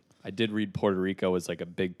 I did read Puerto Rico is like a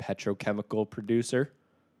big petrochemical producer.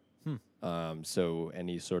 So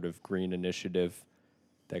any sort of green initiative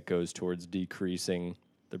that goes towards decreasing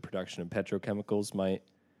the production of petrochemicals might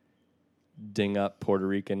ding up the Puerto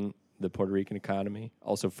Rican economy.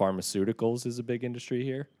 Also, pharmaceuticals is a big industry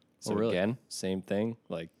here. So really? again, same thing.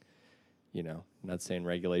 Like, not saying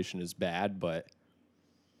regulation is bad, but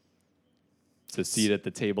it's a seat at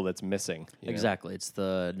the table that's missing. you know? Exactly. It's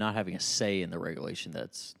the not having a say in the regulation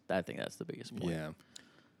I think that's the biggest point. Yeah.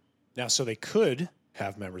 Now, so they could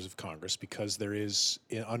have members of Congress because there is,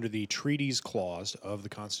 under the treaties clause of the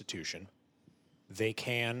Constitution, they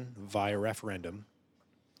can, via referendum,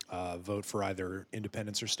 vote for either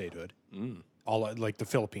independence or statehood. Like the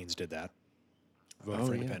Philippines did that, vote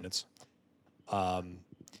for yeah. independence.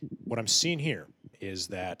 what I'm seeing here is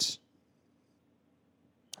that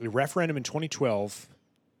the referendum in 2012.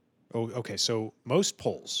 Oh, okay. So most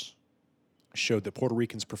polls showed that Puerto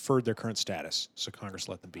Ricans preferred their current status, so Congress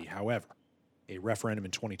let them be. However, a referendum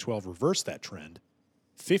in 2012 reversed that trend.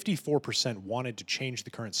 54% wanted to change the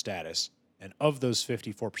current status, and of those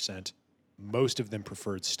 54%, most of them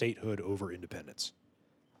preferred statehood over independence.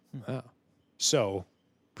 Oh. So,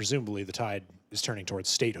 presumably, the tide is turning towards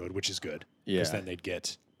statehood, which is good, because Yeah. then they'd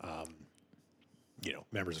get,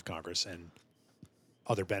 members of Congress and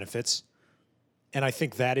other benefits. And I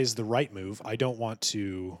think that is the right move. I don't want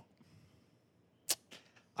to.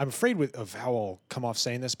 I'm afraid of how I'll come off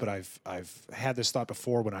saying this, but I've had this thought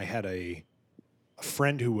before when I had a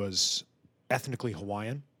friend who was ethnically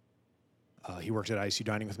Hawaiian. He worked at ISU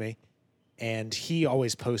Dining with me, and he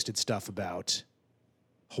always posted stuff about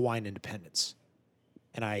Hawaiian independence.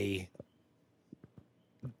 And I,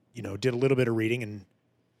 did a little bit of reading, and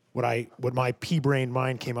what my pea-brained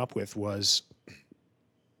mind came up with was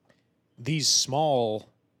these small,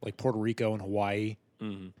 like Puerto Rico and Hawaii,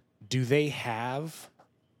 do they have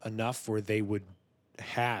enough where they would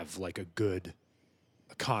have like a good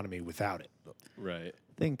economy without it? Right.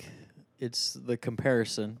 I think it's the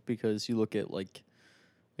comparison because you look at like,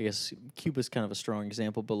 I guess Cuba's kind of a strong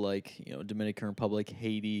example, but like, Dominican Republic,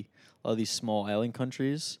 Haiti, a lot of these small island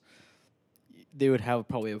countries, they would have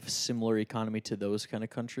probably a similar economy to those kind of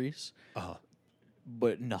countries,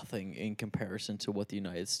 but nothing in comparison to what the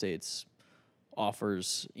United States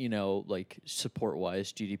offers, like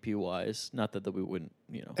support-wise, GDP-wise. Not that we wouldn't,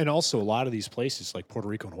 And also, a lot of these places, like Puerto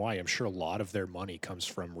Rico and Hawaii, I'm sure a lot of their money comes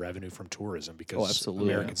from revenue from tourism because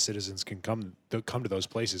absolutely. American citizens can come to those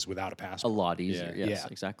places without a a passport. lot easier. Yeah. Yes, Yeah.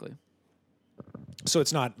 exactly. So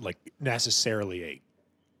it's not like necessarily a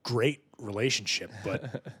great relationship,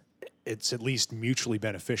 but it's at least mutually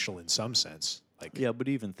beneficial in some sense. Like, Yeah, but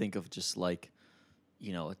even think of just like,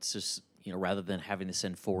 it's just, rather than having to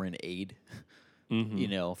send foreign aid,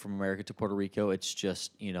 from America to Puerto Rico, it's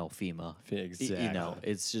just, FEMA. Exactly.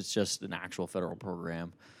 It's just an actual federal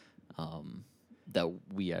program that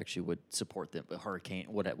we actually would support them. Hurricane,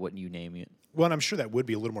 what you name it. well, and I'm sure that would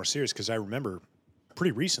be a little more serious because I remember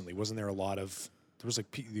pretty recently, wasn't there there was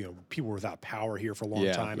like people were without power here for a long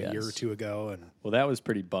Yeah. time, a year or Yes. two ago, and Well, that was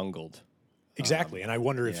pretty bungled. exactly. And I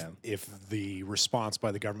wonder yeah. if the response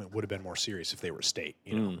by the government would have been more serious if they were a state,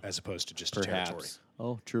 as opposed to just a territory. Perhaps.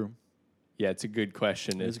 Oh, true. Yeah, it's a good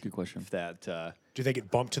question. It is a good question. If that, Do they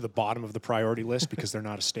get bumped to the bottom of the priority list because they're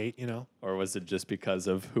not a state? or was it just because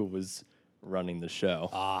of who was running the show?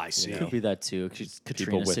 I see. Could be that too. 'Cause People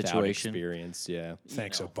Katrina without situation. experience. Yeah.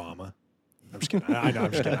 Thanks, Obama. I'm just kidding. I know.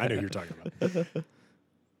 I'm just kidding. I know who you're talking about.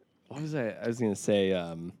 What was I was going to say?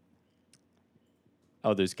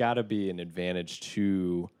 There's got to be an advantage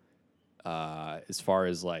to, as far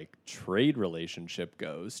as like trade relationship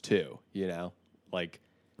goes, too. Like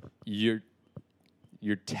you're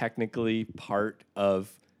technically part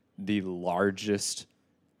of the largest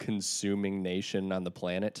consuming nation on the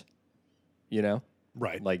planet.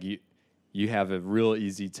 Right. Like you have a real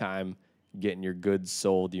easy time getting your goods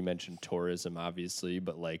sold. You mentioned tourism, obviously,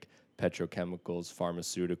 but like petrochemicals,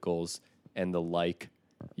 pharmaceuticals, and the like,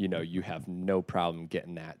 you have no problem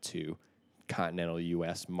getting that to continental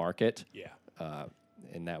U.S. market. Yeah.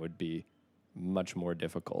 And that would be much more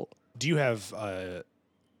difficult. Do you have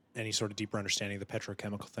any sort of deeper understanding of the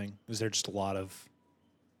petrochemical thing? Is there just a lot of?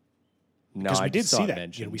 No, Because I we did just saw see it that.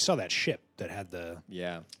 mentioned. We saw that ship that had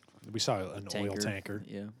Yeah. We saw an oil tanker.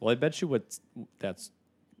 Yeah. Well, I bet you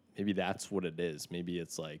maybe that's what it is. Maybe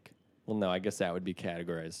it's like, well, no, I guess that would be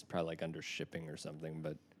categorized probably like under shipping or something.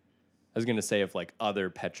 But I was going to say if like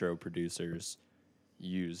other petro producers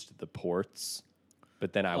used the ports,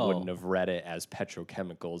 but then I wouldn't have read it as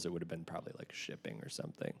petrochemicals. It would have been probably like shipping or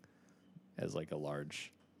something as like a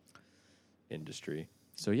large industry.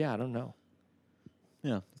 So yeah, I don't know.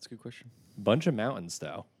 Yeah, that's a good question. Bunch of mountains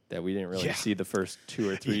though that we didn't really Yeah. see the first 2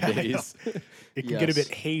 or 3 Yeah, I know. days. It can get a Yes. bit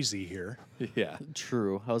hazy here. Yeah.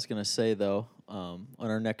 True. I was gonna say though, on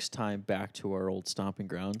our next time back to our old stomping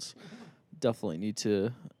grounds, definitely need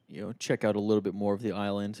to check out a little bit more of the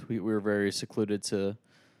island. We were very secluded to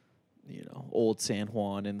old San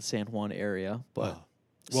Juan and the San Juan area, but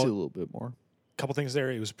see Well- a little bit more. Couple things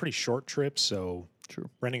there. It was a pretty short trip, so True.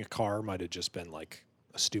 renting a car might have just been like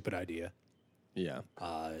a stupid idea. Yeah.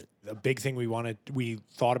 The big thing we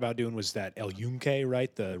thought about doing was that El Yunque,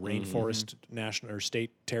 right? The Rainforest National or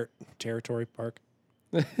State Territory Park.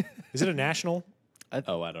 Is it a national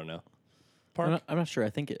Oh, I don't know. park? I'm not sure. I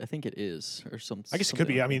think it is or some. I guess it could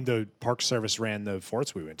be. something I mean, the Park Service ran the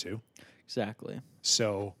forts we went to. exactly.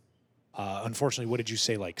 So Unfortunately, what did you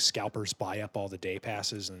say? Like scalpers buy up all the day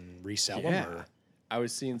passes and resell Yeah. them? Or? I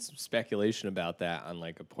was seeing some speculation about that on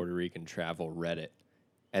like a Puerto Rican travel Reddit.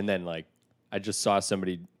 And then like I just saw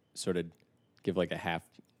somebody sort of give like a half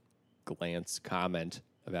glance comment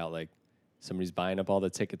about like somebody's buying up all the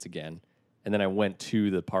tickets again. And then I went to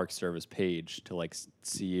the Park Service page to like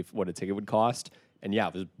see if what a ticket would cost. And yeah,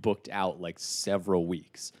 it was booked out like several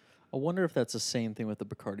weeks. I wonder if that's the same thing with the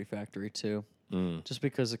Bacardi factory too. Just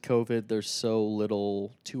because of COVID, there's so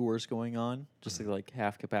little tours going on, just like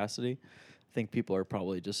half capacity. I think people are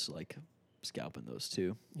probably just like scalping those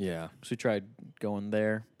too. Yeah. So we tried going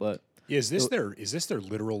there, but Yeah, is this their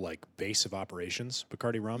literal like base of operations?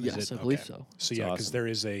 Bacardi rum? Yes, is it? I believe so. So It's yeah, because awesome. there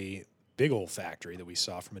is a big old factory that we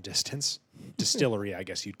saw from a distance, distillery, I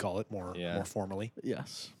guess you'd call it more formally.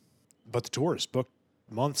 yes, But the tour is booked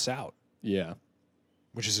months out, Yeah.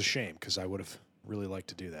 which is a shame because I would have really liked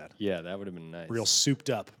to do that. Yeah, that would have been nice. Real souped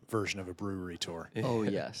up version of a brewery tour. oh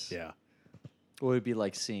yes, Yeah. It would be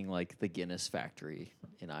like seeing like the Guinness factory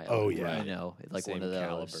in Iowa. Oh, yeah. you know, like Same one of those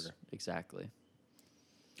caliber. exactly,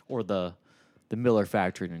 or the Miller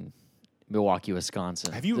factory in Milwaukee,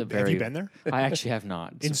 Wisconsin. Have you The very- been there? I actually have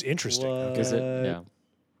not. It's interesting. Okay. Is it? Yeah.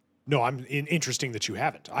 No, interesting that you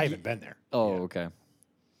haven't. I haven't been there. Oh, Yeah. okay.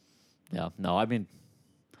 Yeah. No, I mean,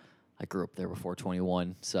 I grew up there before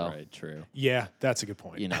 21, so Right, true. Yeah, that's a good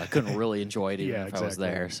point. you know I couldn't really enjoy it even Yeah, if I was exactly.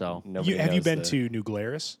 there. So Nobody Have you knows been the- to New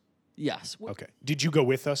Glarus? yes, Okay. Did you go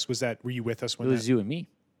with us? Were you with us it when was that? you and me.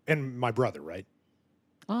 And my brother, right?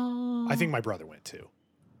 I think my brother went too.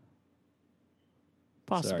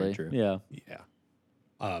 Possibly. Drew. Yeah.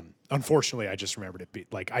 Yeah. Unfortunately, I just remembered it.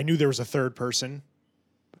 Like I knew there was a third person.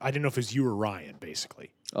 I didn't know if it was you or Ryan,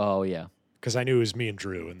 basically, Oh yeah. because I knew it was me and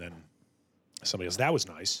Drew, and then somebody else. That was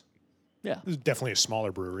nice. Yeah. It was definitely a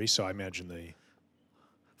smaller brewery, so I imagine they.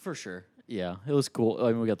 For sure. Yeah, it was cool.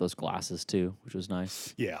 I mean, we got those glasses too, which was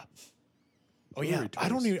nice. Yeah. Oh yeah. Brewery I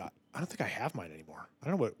don't tours. even. I don't think I have mine anymore. I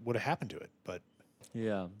don't know what happened to it, but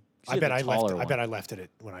Yeah. I bet I left. I bet I left it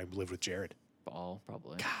when I lived with Jared. Oh,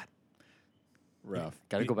 probably. God. Rough.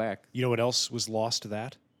 Got to go back. You know what else was lost to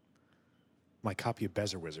that? My copy of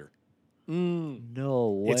Bezer Wizard. No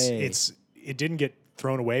way. It didn't get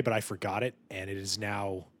thrown away, but I forgot it, and it is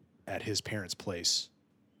now at his parents' place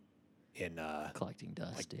in collecting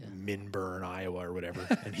dust. like yeah. Minburn, Iowa, or whatever.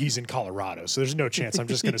 And he's in Colorado, so there's no chance I'm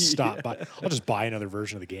just going to stop by. I'll just buy another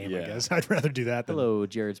version of the game. I Yeah. guess I'd rather do that. Than, Hello,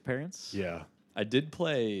 Jared's parents. Yeah. I did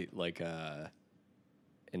play like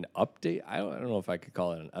an update. I don't know if I could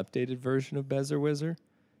call it an updated version of Bezer Wizard,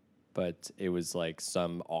 but it was like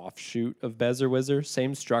some offshoot of Bezer Wizard.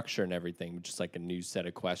 Same structure and everything, just like a new set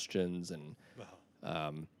of questions. And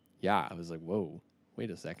yeah, I was like, whoa,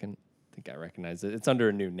 wait a second. I think I recognize it. It's under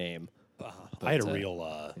a new name. I had a But, real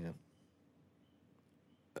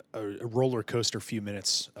a roller coaster few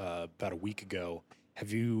minutes about a week ago.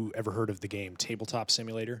 Have you ever heard of the game Tabletop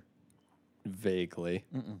Simulator? Vaguely.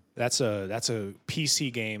 That's a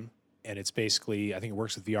PC game, and it's basically I think it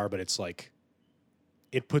works with VR, but it's like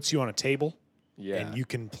it puts you on a table, Yeah. and you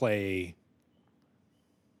can play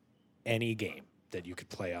any game that you could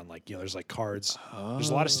play on. Like there's like cards. There's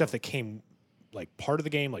a lot of stuff that came like part of the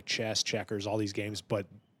game, like chess, checkers, all these games, but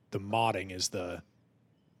the modding is the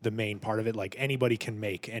main part of it. Like anybody can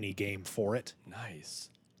make any game for it. Nice.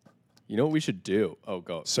 You know what we should do? Oh,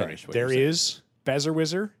 go. Sorry, finish what there you're saying. is Bezer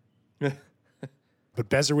Wizard. But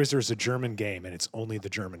Bezer Wizard is a German game, and it's only the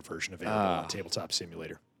German version available on Tabletop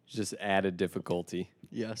Simulator. Just added difficulty.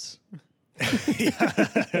 Yes.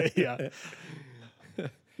 Yeah.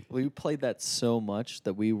 We played that so much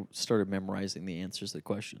that we started memorizing the answers to the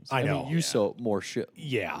questions. I know, mean, you yeah. saw more shit.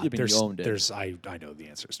 Yeah, I mean, there's, you owned it. there's I know the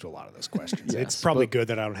answers to a lot of those questions. Yes, It's probably but- good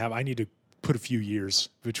that I don't have. I need to put a few years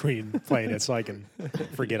between playing it so I can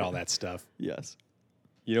forget all that stuff. Yes.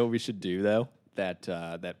 You know what we should do though?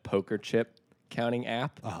 That poker chip counting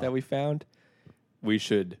app that we found. We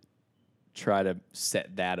should try to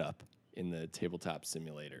set that up in the Tabletop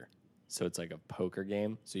Simulator. So it's like a poker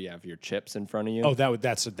game. So you have your chips in front of you. Oh,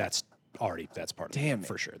 that's part of Damn it it.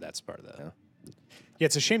 for sure. That's part of that. Yeah,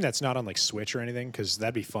 it's a shame that's not on like Switch or anything because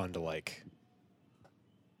that'd be fun to like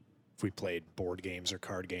if we played board games or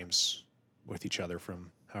card games with each other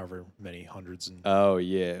from however many hundreds and Oh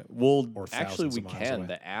yeah. Well, Or actually, thousands we of miles can. away.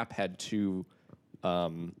 The app had two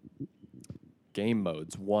game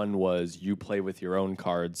modes. One was you play with your own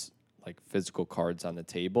cards, like physical cards on the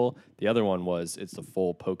table. The other one was it's the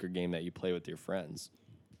full poker game that you play with your friends.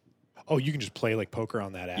 oh, you can just play like poker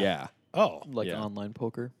on that app. Yeah. Oh, Like Yeah. online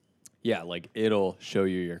poker. Yeah, like it'll show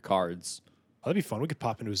you your cards. that'd be fun. We could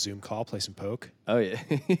pop into a Zoom call, play some poke. Oh yeah.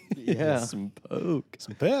 Yeah. Some poke.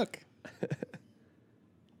 Some poke.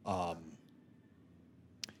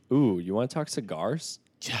 Ooh, you want to talk cigars?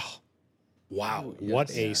 Yeah. Wow. Oh, What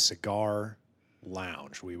yes. a cigar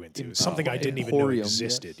lounge we went to. Something I didn't even know Emporium,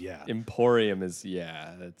 existed. yes. Yeah. Emporium is,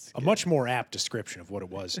 that's A much more apt description of what it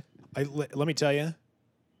was. Let me tell you,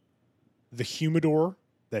 the humidor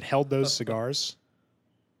that held those cigars,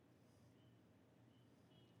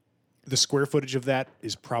 the square footage of that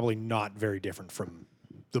is probably not very different from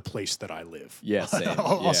the place that I live. Yeah, same.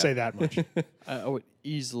 I'll say that much. I would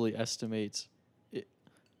easily estimate,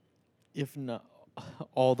 if not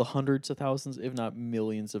all the hundreds of thousands, if not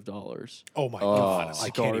millions of dollars. Oh my God. I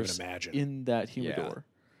can't even cigars imagine. in that humidor.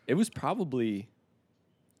 It was probably.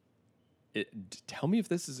 Tell me if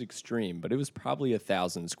this is extreme, but it was probably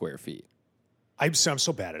 1,000 square feet. I'm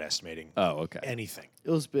so bad at estimating Oh, okay. anything. It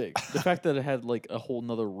was big. The fact that it had like a whole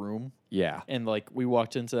nother room, Yeah, and like we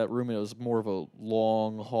walked into that room and it was more of a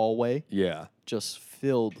long hallway, yeah, just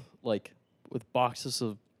filled like with boxes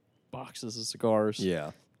of cigars.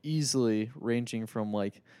 yeah. Easily ranging from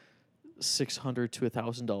like $600 to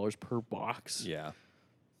 $1,000 per box. Yeah.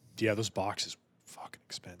 Yeah, those boxes fucking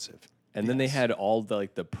expensive. And then they had all the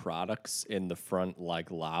the products in the front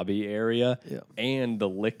lobby area. Yeah. And the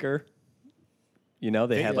liquor. You know,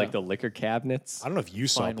 they had Yeah. the liquor cabinets. I don't know if you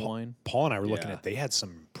saw Fine wine. Paul and I were looking Yeah. at. They had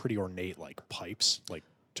some pretty ornate pipes,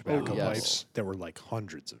 tobacco yes. pipes that were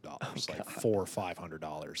hundreds of dollars, like $400 or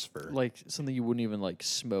 $500 for. Like something you wouldn't even like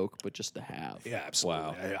smoke, but just to have. Yeah, absolutely.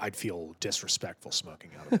 Wow. I'd feel disrespectful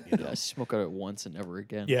smoking out of it. You know? Yeah, smoke out it once and never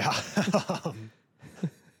again. Yeah.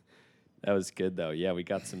 That was good though. Yeah, we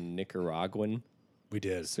got some Nicaraguan We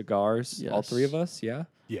did. cigars. All three of Yes. us, yeah.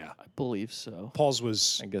 Yeah. I believe so. Paul's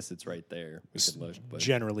was I guess it's right there. We could look, but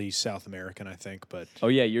generally South American, I think, but oh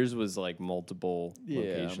yeah, yours was multiple Yeah.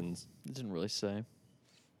 locations. It didn't really say.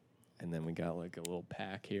 And then we got a little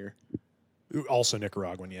pack here. also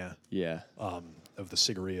Nicaraguan, yeah, Yeah. of the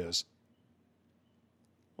cigarillos.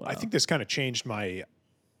 Wow. I think this kind of changed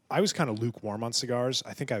I was kind of lukewarm on cigars.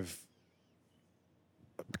 I think I've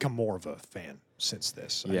become more of a fan since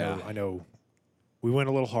this. Yeah. I know we went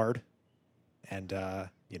a little hard and,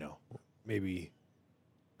 maybe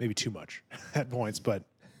too much at points, but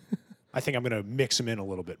I think I'm going to mix them in a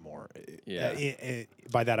little bit more. Yeah.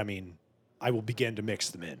 By that, I mean, I will begin to mix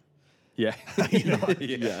them in. Yeah.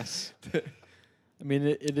 Yes. I mean,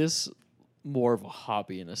 it is more of a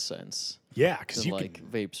hobby in a sense Yeah, because than you like can.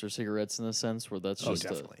 vapes or cigarettes in a sense where that's Oh, just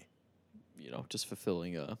definitely. just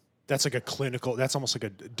fulfilling a. That's like a clinical. That's almost like a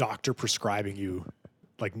doctor prescribing you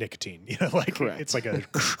nicotine. Correct. It's like a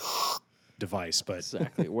device, but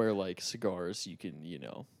Exactly. Where like cigars, you can,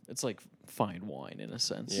 it's like fine wine in a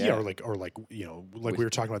sense. yeah, or we were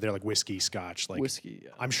talking about there, like whiskey, scotch, Whiskey. Yeah.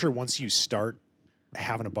 I'm sure once you start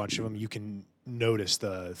having a bunch of them, you can notice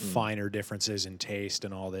the finer differences in taste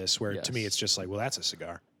and all this. Where to me, Yes. it's just like, well, that's a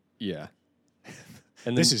cigar. Yeah.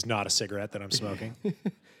 And This then, is not a cigarette that I'm smoking.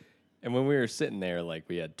 and when we were sitting there,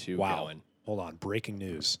 we had two Wow. going. Hold on, breaking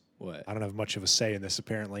news. What? I don't have much of a say in this,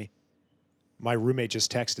 apparently. My roommate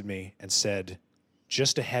just texted me and said,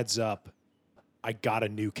 just a heads up, I got a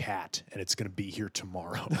new cat and it's going to be here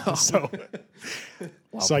tomorrow.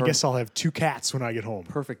 so I guess I'll have 2 cats when I get home.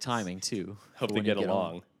 Perfect timing too. Hope for they when you get home.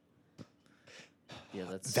 along. Yeah,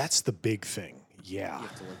 That's the big thing. Yeah. you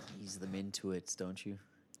have to ease them into it, don't you?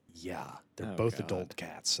 Yeah. They're Oh, both God. adult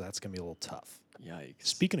cats, so that's going to be a little tough. Yikes.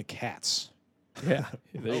 Speaking of cats, Yeah.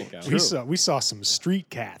 There you go. we saw some street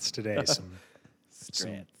cats today, some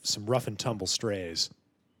Strats. some rough and tumble strays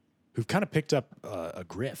who've kind of picked up a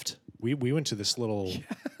grift. We went to this little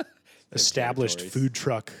established territories. food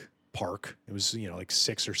truck park. It was,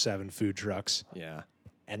 6 or 7 food trucks. Yeah.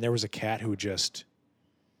 And there was a cat who would just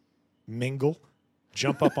mingle,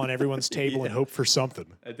 jump up on everyone's table and hope for something.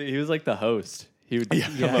 I think he was like the host. He would Yeah.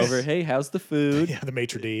 come Yes. over. Hey, how's the food? Yeah, the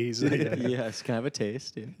maitre d's. Yeah. Yes, can I have a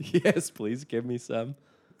taste? Yeah. Yes, please give me some.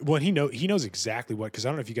 Well, he knows exactly what, because I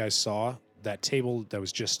don't know if you guys saw that table that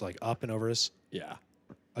was just up and over us. Yeah.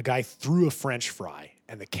 A guy threw a French fry,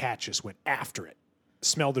 and the cat just went after it.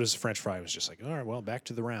 Smelled it as a French fry. Was just like, all right, well, back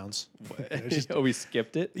to the rounds. It was just- Oh, we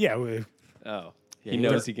skipped it? yeah. Oh. Yeah, he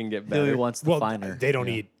knows he can get Billy better. wants the Well, finer. they don't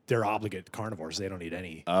Yeah. eat. They're obligate carnivores. They don't eat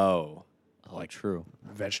any Oh. Oh, true.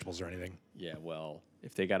 vegetables or anything. Yeah, well,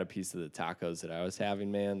 if they got a piece of the tacos that I was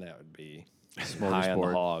having, man, that would be high on the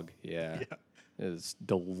Smorgasbord. hog. Yeah. It was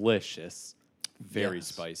delicious. Very Yes.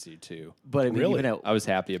 spicy, too. But I mean, Really? I was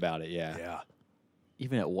happy about it, yeah. Yeah.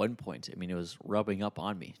 even at one point, I mean, it was rubbing up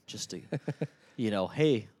on me just to,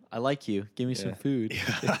 hey, I like you. Give me some Yeah. food.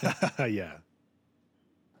 Yeah.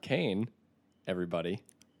 Kane, everybody,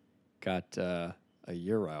 got a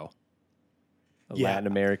euro. A Yeah. Latin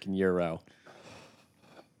American euro.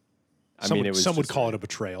 Some would call it a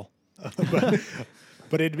betrayal.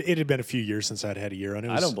 But it had been a few years since I'd had a gyro.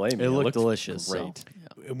 And I don't blame you. It looked looked delicious. Great.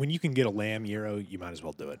 So, When you can get a lamb gyro, you might as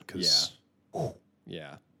well do it.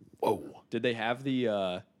 Yeah. Whoa. Did they have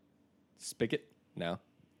the spigot? No.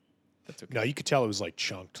 That's okay. No, you could tell it was like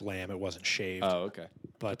chunked lamb. It wasn't shaved. Oh, okay.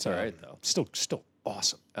 but that's all right, though. Still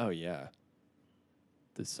awesome. Oh yeah.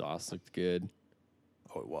 The sauce looked good.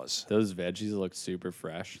 Oh, it was. Those veggies looked super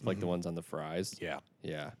fresh, like the ones on the fries. Yeah.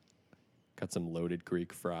 Yeah. Got some loaded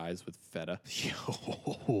Greek fries with feta.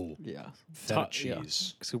 Yo. yeah. Feta Yeah.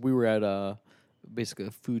 cheese. So we were at basically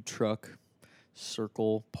a food truck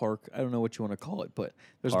circle park. I don't know what you want to call it, but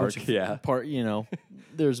there's a bunch Park, of yeah.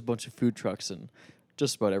 there's a bunch of food trucks and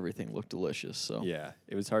just about everything looked delicious. So Yeah,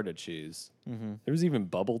 it was hard to choose. Mhm. There was even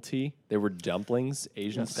bubble tea. There were dumplings,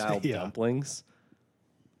 Asian style Yeah. dumplings.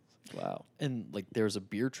 Wow. and like there's a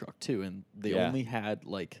beer truck too, and they Yeah. only had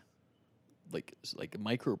like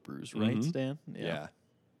microbrews, right, Mhm. Stan? Yeah.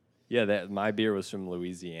 Yeah, that my beer was from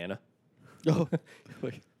Louisiana. Oh,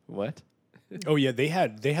 Like, what? Oh yeah, they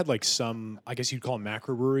had like some, I guess you'd call them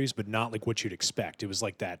macro breweries, but not like what you'd expect. It was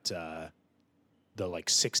like that the like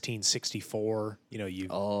 1664. You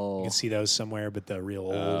oh, can see those somewhere, but the real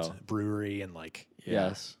old Oh. brewery and like Yeah.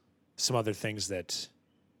 yes. some other things that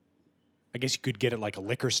I guess you could get at like a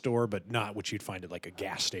liquor store, but not what you'd find at like a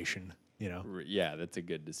gas station. Yeah, that's a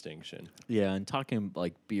good distinction. Yeah, and talking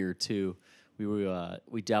like beer too,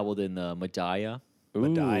 we dabbled in the Medalla.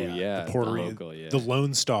 Medalla, Ooh, yeah, the Puerto local, yeah. the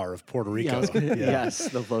Lone Star of Puerto Rico. Yeah, I was gonna- Yeah. Yes,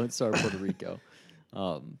 the Lone Star Puerto Rico.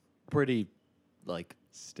 Pretty like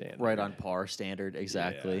Standard. right on par standard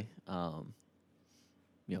exactly.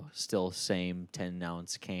 Still same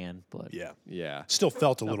 10-ounce can, but Yeah. Yeah. Still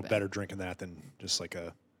felt a Not little bad. better drinking that than just like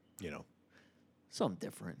a, something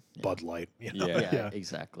different. Yeah. Bud Light. Yeah. Yeah,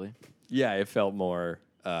 exactly. Yeah, it felt more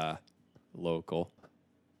local.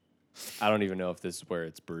 I don't even know if this is where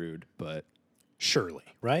it's brewed, but Surely,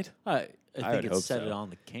 right? I I think would it hope said so. it on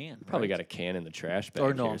the can. probably right? got a can in the trash bag.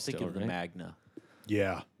 Or no, here I'm thinking still, of the right? Magna.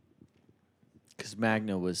 Yeah. Because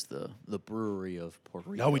Magna was the brewery of Puerto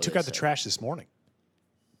Rico. No, we took they out the said. trash this morning,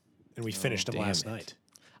 and we finished them damn last it. night.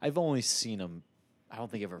 I've only seen them. I don't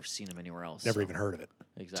think I've ever seen them anywhere else. Never so- even heard of it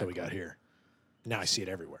exactly. until we got here. Now I see it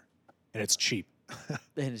everywhere, and it's cheap.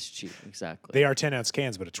 And it's cheap, exactly. They are 10-ounce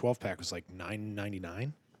cans, but a 12-pack was like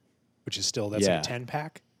 $9.99, which is still that's Yeah. like a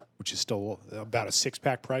 10-pack, which is still about a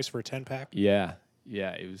 6-pack price for a 10-pack. Yeah.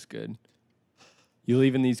 Yeah, it was good. You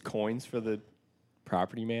leaving these coins for the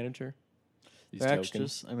property manager? These They're tokens?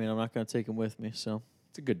 extras. I mean, I'm not going to take them with me, so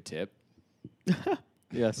It's a good tip.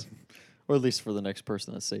 yes, or at least for the next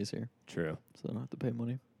person that stays here, True. so I don't have to pay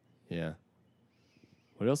money. Yeah.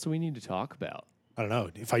 What else do we need to talk about? I don't know.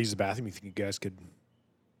 If I use the bathroom, you think you guys could?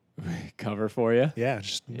 Cover for you?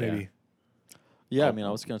 Just maybe. Yeah, I mean,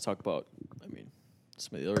 I was going to talk about,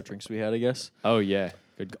 some of the other drinks we had, I guess. Oh yeah.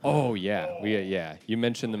 Good. Oh yeah. Yeah. You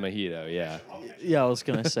mentioned the mojito. Yeah. Yeah, I was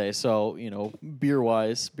going to say, so,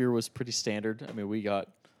 beer-wise, beer was pretty standard. I mean, we got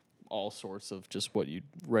all sorts of just what you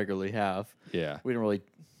regularly have. Yeah. We didn't really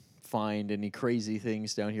find any crazy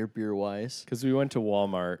things down here beer-wise. Because we went to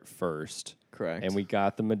Walmart first, Correct. and we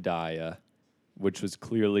got the Medalla, which was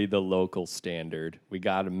clearly the local standard. We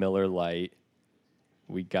got a Miller Lite.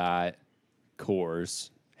 We got Coors.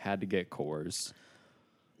 Had to get Coors.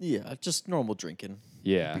 Yeah, just normal drinking.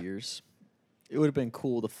 Yeah. Beers. It would have been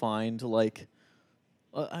cool to find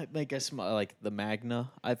I guess like the Magna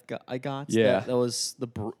I got. Yeah. that was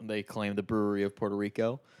they claim the brewery of Puerto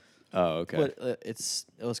Rico, Oh, okay. but it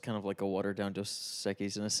was kind of like a watered down Dos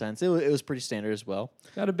Equis in a sense. It was pretty standard as well.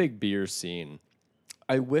 Not a big beer scene.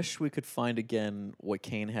 I wish we could find again what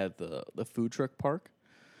Kane had the food truck park.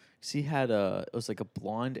 'Cause he had it was like a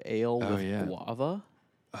blonde ale Oh, with yeah. guava.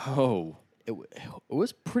 Oh, It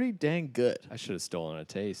was pretty dang good. I should have stolen a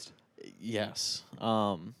taste. Yes.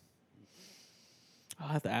 I'll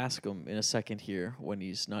have to ask him in a second here when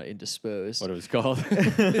he's not indisposed. What it was called?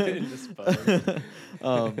 Indisposed.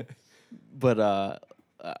 But I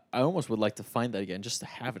almost would like to find that again, just to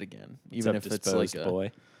have it again, even if it's like Disposed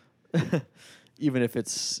boy. even if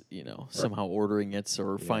it's somehow ordering it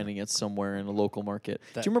or finding it somewhere in a local market.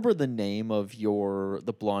 Do you remember the name of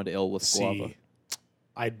the blonde ale with guava? See,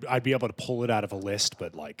 I'd be able to pull it out of a list,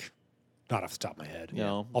 but like not off the top of my head.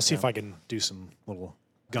 No, I'll see no. if I can do some little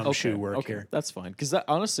gumshoe work here. That's fine. Because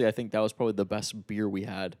honestly, I think that was probably the best beer we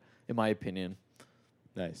had, in my opinion,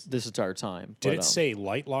 Nice. this entire time. Did But, it say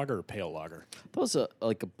light lager or pale lager? that was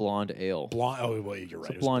like a blonde ale? Blonde. Oh, well, you're right.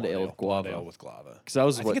 a It was blonde ale with Blonde guava. ale with guava. Because that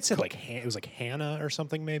was I what think it said like it was like Hannah or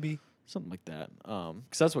something maybe. Something like that.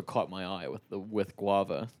 Because that's what caught my eye with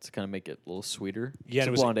guava to kind of make it a little sweeter. Yeah, and so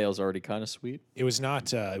it was- blonde ale is already kind of sweet. It was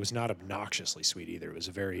not obnoxiously sweet either. It was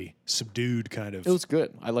a very subdued kind of. It was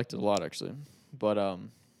good. I liked it a lot actually. But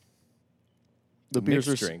the beers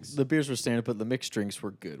mixed were drinks. the beers were standard, but the mixed drinks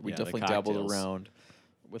were good. We Yeah, the definitely dabbled cocktails. around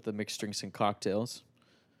with the mixed drinks and cocktails.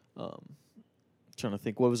 Trying to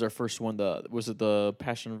think, what was our first one? Was it the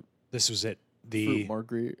passion This was it. fruit The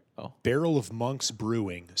margarita? Oh, Barrel of Monks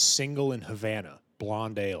Brewing single in Havana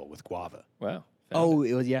blonde ale with guava. Wow. oh,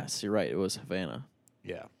 it was, yes, you're right. It was Havana.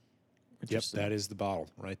 Yeah. Yep, Interesting. that is the bottle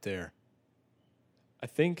right there. I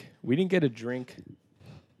think we didn't get a drink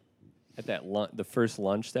at that the first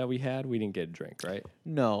lunch that we had. We didn't get a drink, right?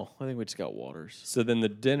 No, I think we just got waters. So then the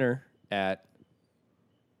dinner at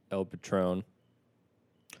El Patron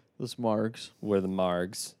Those margs. were the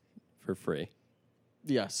margs for free.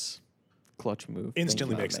 Yes. Clutch move.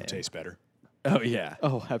 Instantly you, makes man. them taste better. Oh yeah,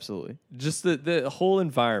 Oh, absolutely. just the whole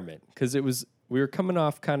environment, because we were coming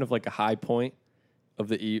off kind of like a high point of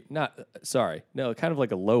the kind of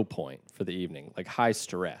like a low point for the evening, like high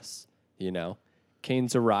stress.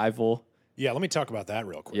 Kane's arrival. Yeah, let me talk about that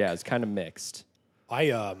real quick. Yeah, it's kind of mixed. I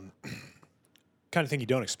kind of thing you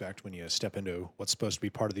don't expect when you step into what's supposed to be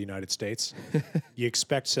part of the United States. You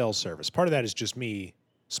expect cell service. Part of that is just me.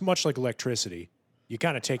 It's much like electricity. You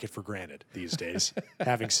kind of take it for granted these days,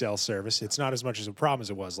 having cell service. It's not as much as a problem as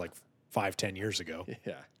it was like 5-10 years ago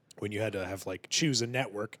Yeah, when you had to have choose a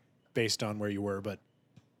network based on where you were. But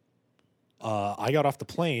I got off the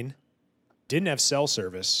plane, didn't have cell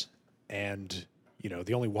service, and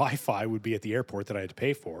the only Wi-Fi would be at the airport that I had to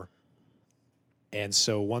pay for. And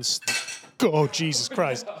so oh Jesus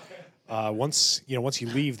Christ! Once you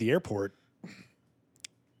leave the airport,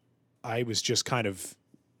 I was just kind of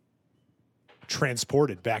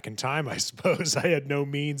transported back in time, I suppose. I had no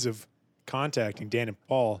means of contacting Dan and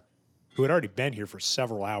Paul, who had already been here for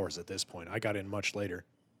several hours at this point. I got in much later.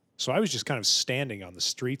 So I was just kind of standing on the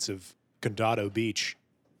streets of Condado Beach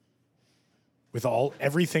with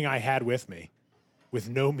everything I had with me, with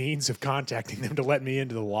no means of contacting them to let me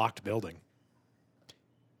into the locked building.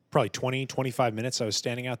 Probably 20, 25 minutes I was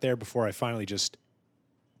standing out there before I finally just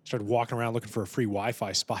started walking around looking for a free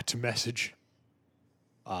Wi-Fi spot to message.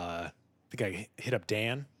 I think I hit up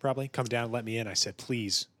Dan, probably. Come down and let me in. I said,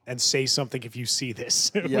 please, and say something if you see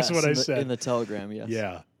this. Yes, was what I in the, said. in the telegram, yes.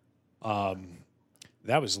 Yeah.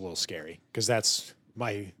 That was a little scary because that's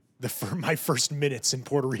my first minutes in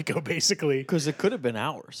Puerto Rico, basically. Because it could have been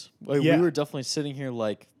hours. Yeah. We were definitely sitting here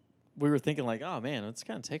we were thinking oh man, it's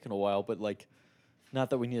kind of taken a while, but not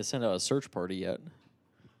that we need to send out a search party yet.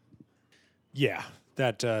 Yeah,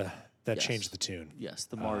 that Yes. changed the tune. Yes,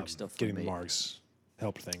 the margs stuff. Getting the margs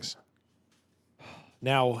helped things.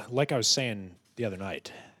 Now, like I was saying the other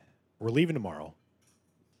night, we're leaving tomorrow.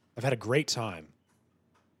 I've had a great time,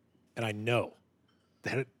 and I know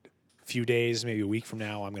that a few days, maybe a week from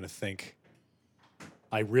now, I'm going to think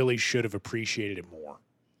I really should have appreciated it more.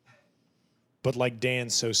 But like Dan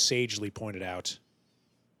so sagely pointed out,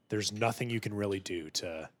 there's nothing you can really do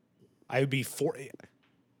to. I would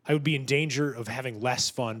be in danger of having less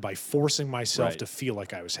fun by forcing myself Right. to feel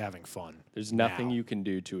like I was having fun. there's nothing now. you can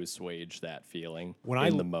do to assuage that feeling When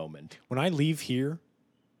in I- the moment. When I leave here,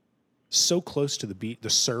 so close to the beach, the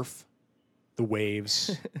surf, the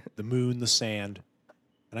waves, the moon, the sand,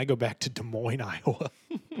 and I go back to Des Moines, Iowa.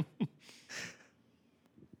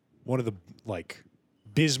 One of the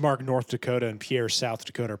Bismarck, North Dakota, and Pierre, South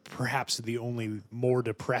Dakota, are perhaps the only more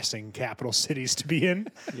depressing capital cities to be in.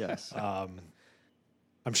 Yes.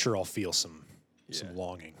 I'm sure I'll feel some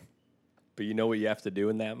longing. But you know what you have to do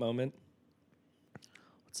in that moment?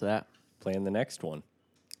 What's that? Plan the next one.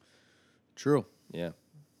 True. Yeah.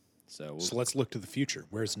 So, So let's look to the future.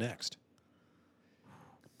 Where's next?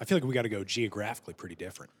 I feel like we got to go geographically pretty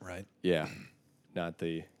different, right? yeah, not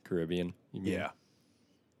the Caribbean. You mean?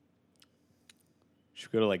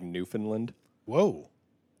 Should we go to Newfoundland Whoa.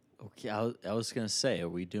 Okay, I was gonna say, are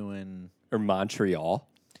we doing? or Montreal?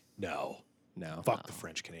 No. No. Fuck the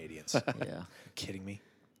French Canadians. Yeah. Kidding me?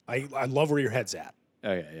 I love where your head's at.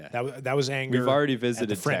 Okay, yeah. That was anger. We've already at visited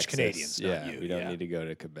the French Texas. Canadians. Not Yeah, you. we don't need to go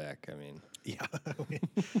to Quebec. I mean, Yeah.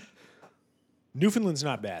 Newfoundland's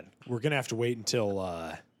not bad. We're gonna have to wait until.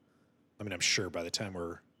 I'm sure by the time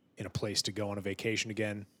we're in a place to go on a vacation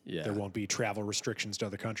again, Yeah. there won't be travel restrictions to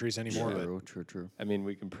other countries anymore. But True.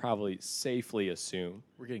 we can probably safely assume.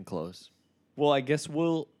 We're getting close. Well, I guess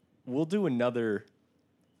we'll do another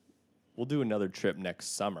trip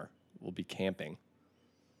next summer. We'll be camping,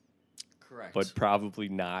 Correct. but probably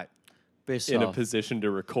not based in a off. position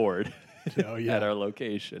to record Oh, yeah. at our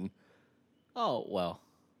location. Oh well.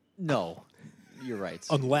 No. you're right.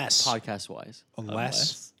 unless Podcast wise.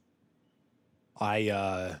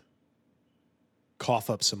 I cough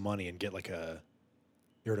up some money and get like you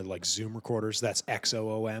heard of like Zoom recorders? That's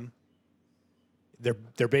XOOM.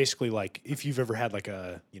 They're basically like if you've ever had like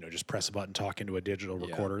just press a button, talk into a digital Yeah.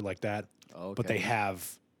 recorder like that, Okay. but they have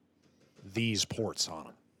these ports on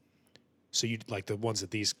them. So you like the ones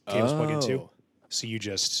that these cables plug into. Oh. So you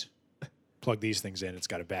just plug these things in. It's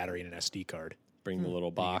got a battery and an SD card. Bring the little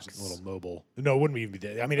You use box. a little mobile. No, it wouldn't even be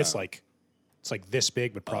that. I mean, it's like this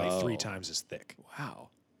big, but probably 3 Oh. times as thick. Wow.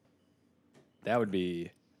 That would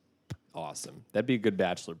be awesome. That'd be a good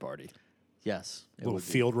bachelor party. Yes. It Little would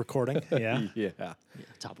be. field recording. Yeah. Yeah. Yeah,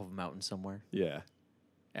 top of a mountain somewhere. Yeah.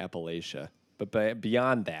 Appalachia. But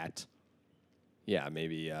beyond that, yeah,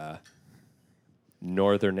 maybe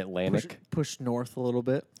Northern Atlantic. Push north a little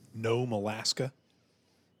bit. Nome, Alaska.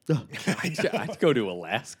 I'd go to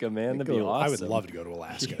Alaska, man. That'd be awesome. I would love to go to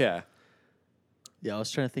Alaska. Yeah. Yeah, I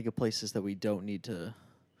was trying to think of places that we don't need to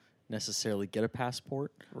necessarily get a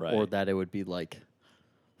passport, or Right. that it would be like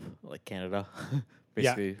Canada,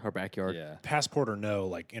 basically our backyard. Yeah. Passport or no,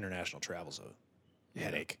 like international travel's a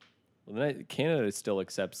headache. Well, then Canada still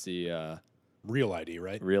accepts the Real ID,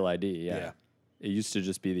 right? Real ID. Yeah. Yeah. It used to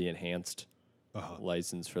just be the enhanced Uh-huh.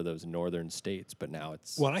 license for those northern states, but now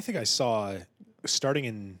it's Well, and I think I saw starting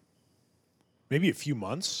in maybe a few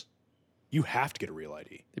months, you have to get a Real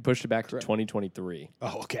ID. they pushed it back Correct. to 2023.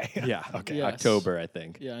 Oh, okay. Yeah. Okay. Yes. October, I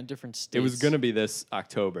think. Yeah, in different states. It was going to be this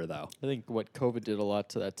October, though. I think what COVID did a lot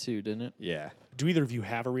to that too, didn't it? Yeah. Do either of you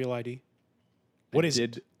have a Real ID? What is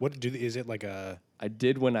did. it? Is it like a? I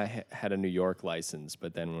did when I had a New York license,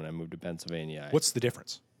 but then when I moved to Pennsylvania, What's the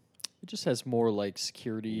difference? It just has more like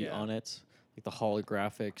security Yeah. on it, like the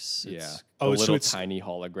holographics. yeah, It's the Oh, so little it's- tiny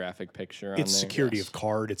holographic picture on It's there. security yes. of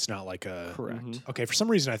card. It's not like a. correct. Okay, for some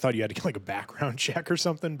reason I thought you had to get like a background check or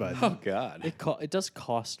something, but Oh God. It does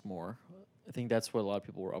cost more. I think that's what a lot of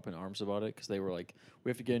people were up in arms about it because they were like, we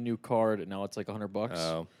have to get a new card, and now it's like $100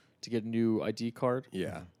 Oh, to get a new ID card.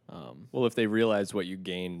 yeah. Um, Well, if they realize what you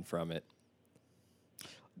gain from it,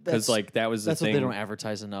 because that's like that was the that's what thing. they don't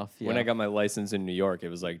advertise enough. When yeah. I got my license in New York, it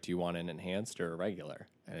was like, do you want an enhanced or a regular?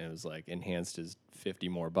 And it was like, enhanced is $50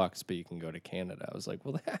 more, but you can go to Canada. I was like,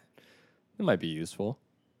 well, that might be useful.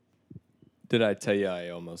 Did I tell you I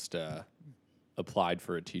almost applied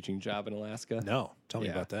for a teaching job in Alaska? no. Tell me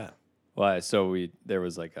Yeah. about that. Well, so there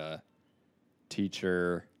was like a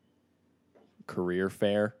teacher career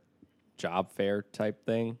fair, job fair type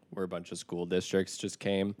thing where a bunch of school districts just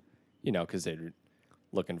came, because they're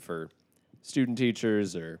looking for student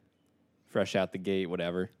teachers or fresh out the gate,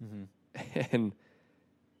 whatever. And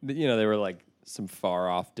they were like some far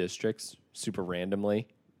off districts, super randomly,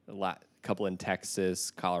 a couple in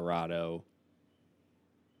Texas, Colorado,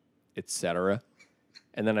 etc.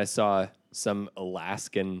 And then I saw some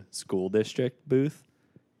Alaskan school district booth.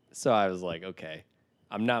 So I was like, okay,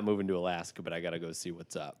 I'm not moving to Alaska, but I got to go see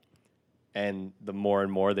what's up. And the more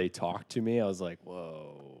and more they talked to me, I was like,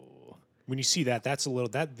 whoa. When you see that,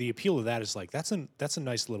 the appeal of that is like that's a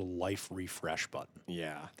nice little life refresh button.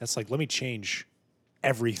 Yeah. That's like let me change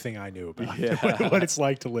everything I knew about Yeah. what it's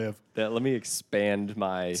like to live. Let me expand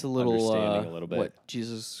my it's a little understanding a little bit. What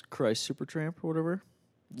Jesus Christ Supertramp or whatever.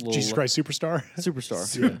 Little, Jesus Christ Superstar. Superstar.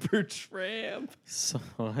 Super tramp. So,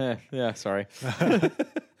 yeah, sorry.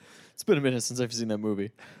 It's been a minute since I've seen that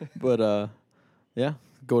movie, but yeah,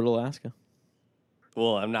 go to Alaska.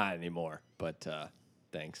 Well, I'm not anymore, but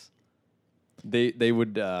thanks. They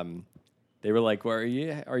would they were like, well, are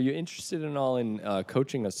you interested in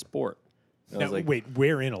coaching a sport? And I Now, was like, wait,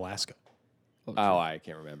 where in Alaska? oh, I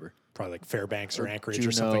can't remember. Probably like Fairbanks or Or Anchorage Juneau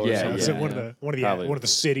or something. or Yeah, Is it yeah, one yeah. of the Probably. one of the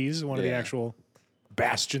cities, one of the Yeah. actual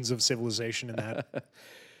bastions of civilization in that?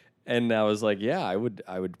 And I was like, yeah, I would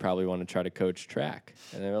probably want to try to coach track.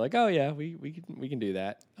 And they were like, oh yeah, we can do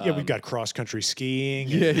that. Yeah, we've got cross country skiing.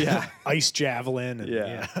 Yeah, and yeah. ice javelin. And,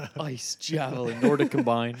 Yeah. Ice, javelin, Nordic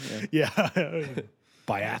combined. Yeah. yeah.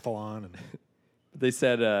 Biathlon. And, They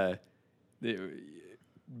said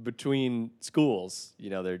between schools,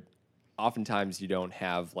 there oftentimes you don't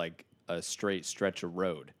have like a straight stretch of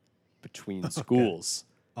road between schools.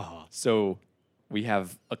 uh-huh. So we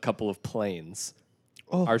have a couple of planes.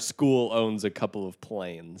 Oh. Our school owns a couple of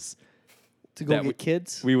planes. To go That get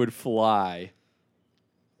kids. We would fly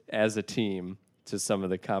as a team to some of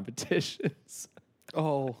the competitions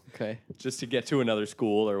Oh, okay. just to get to another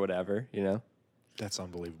school or whatever, That's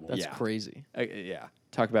unbelievable. That's Yeah. crazy. Yeah.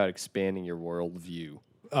 Talk about expanding your worldview.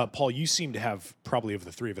 Paul, you seem to have probably of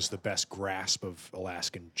the three of us the best grasp of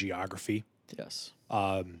Alaskan geography. Yes.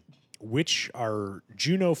 Which are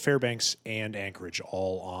Juneau, Fairbanks, and Anchorage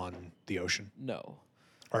all on the ocean? No.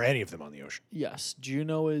 Are any of them on the ocean? Yes,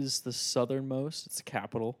 Juneau is the southernmost. It's the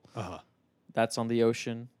capital. Uh-huh. That's on the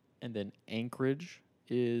ocean, and then Anchorage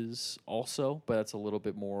is also, but that's a little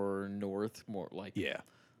bit more north, more like Yeah.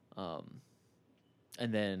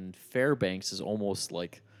 And then Fairbanks is almost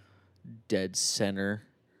like dead center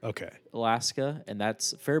Okay. Alaska, and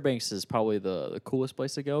that's Fairbanks is probably the coolest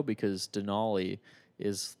place to go because Denali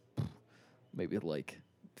is maybe like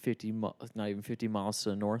not even 50 miles to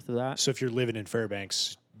the north of that. So if you're living in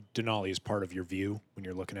Fairbanks, Denali is part of your view when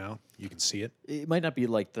you're looking out. You can see it. It might not be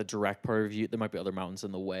like the direct part of you. There might be other mountains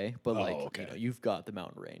in the way, but okay. you've got the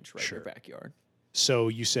mountain range right Sure. in your backyard. So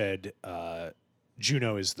you said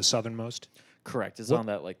Juneau is the southernmost? Correct. It's on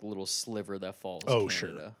that like little sliver that falls. Oh, Canada.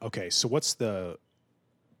 sure. Okay. So what's the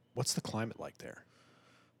climate like there?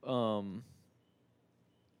 Um.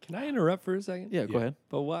 Can I interrupt for a second? Yeah. Go ahead.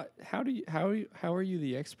 But what? How are you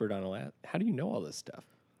the expert on Alaska? How do you know all this stuff?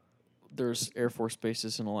 There's Air Force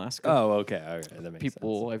bases in Alaska. Oh, okay. That makes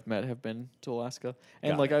People sense. I've met have been to Alaska,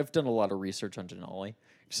 and Got like it. I've done a lot of research on Denali.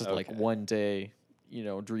 Just like Okay. one day,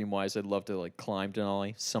 dream wise, I'd love to like climb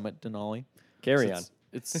Denali, summit Denali. Carry So on.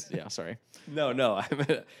 It's yeah. Sorry. No.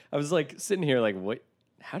 I was like sitting here like, what?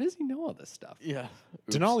 How does he know all this stuff? Yeah.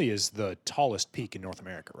 Denali is the tallest peak in North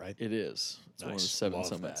America, right? It is. It's one of the Nice. 7 Love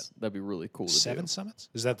summits. That'd be really cool to Seven do. summits?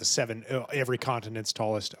 Is that the seven? Every continent's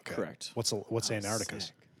tallest? Okay. Correct. What's Antarctica's?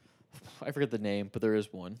 Sick. I forget the name, but there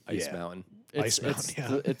is one. Ice Yeah. Mountain Ice It's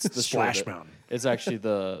Mountain, yeah. it's the Splash shortest. Mountain. It's actually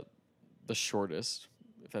the shortest,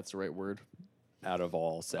 if that's the right word. out of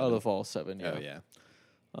all seven. Out of all 7, yeah. Oh yeah.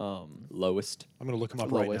 Lowest. I'm going to look them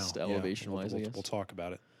up right now. Lowest elevation-wise, I we'll, guess. we'll talk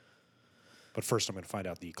about it. But first, I'm going to find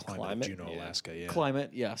out the climate Climate? of Juneau, Yeah. Alaska. Yeah.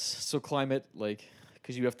 Climate, yes. So climate, like,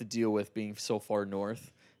 because you have to deal with being so far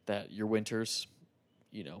north that your winters,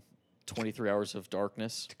 23 hours of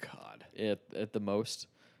darkness God. at the most.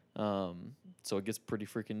 So it gets pretty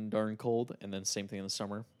freaking darn cold, and then same thing in the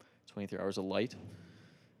summer, 23 hours of light.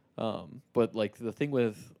 But like the thing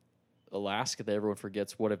with Alaska that everyone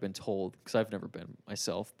forgets, what I've been told, because I've never been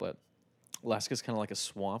myself, but Alaska's kind of like a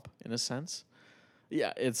swamp in a sense.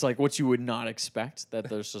 Yeah, it's like what you would not expect, that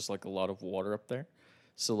there's just like a lot of water up there.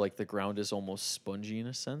 So like the ground is almost spongy in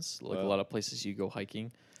a sense. Like a Wow. lot of places you go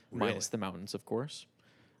hiking, Really? minus the mountains, of course.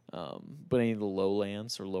 But any of the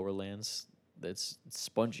lowlands or lower lands, it's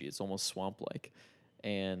spongy. It's almost swamp-like.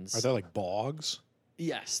 And Are there like bogs?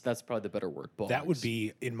 yes, that's probably the better word. That would bogs.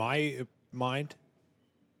 be, in my mind,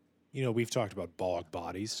 we've talked about bog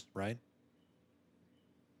bodies, right?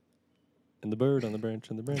 And the bird on the branch,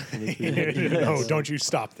 and the branch, and the tree. No, don't you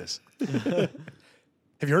stop this. Have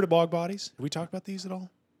you heard of bog bodies? Have we talked about these at all?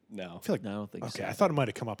 No. I feel like No, I don't think okay. so. I thought it might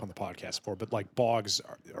have come up on the podcast before, but like bogs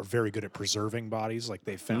are very good at preserving bodies. Like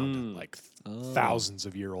they found like thousands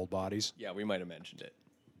of year old bodies. Yeah, we might have mentioned it.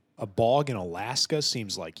 A bog in Alaska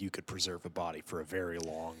seems like you could preserve a body for a very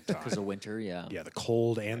long because time. of winter, yeah. Yeah, the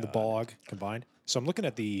cold and the bog combined. So I'm looking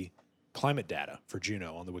at the climate data for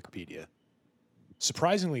Juneau on the Wikipedia.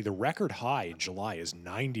 Surprisingly, the record high in July is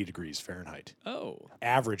 90 degrees Fahrenheit. Oh.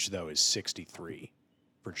 Average, though, is 63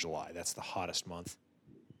 for July. That's the hottest month.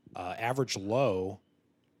 Average low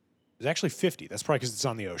is actually 50. That's probably because it's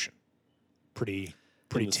on the ocean. Pretty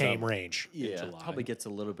the tame summer. range. Yeah, July. probably gets a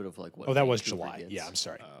little bit of like what. Oh, that was Vancouver July. gets. Yeah, I'm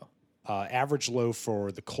sorry. Oh. Average low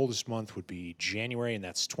for the coldest month would be January, and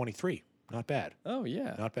that's 23. Not bad. Oh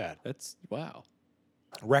yeah. Not bad. That's wow.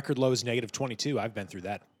 Record low is negative 22. I've been through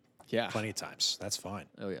that Yeah. plenty of times. That's fine.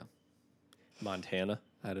 Oh yeah, Montana,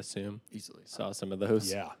 I'd assume. easily. Saw some of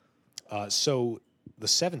those. Yeah. So the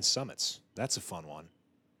 7 summits. That's a fun one.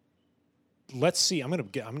 Let's see.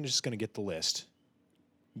 I'm just gonna get the list.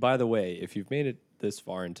 By the way, if you've made it this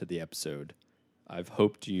far into the episode, I've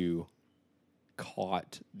hoped you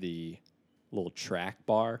caught the little track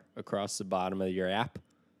bar across the bottom of your app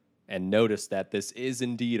and noticed that this is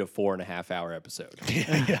indeed a 4.5 hour episode.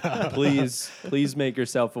 Please make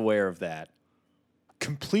yourself aware of that.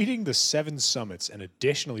 Completing the 7 summits and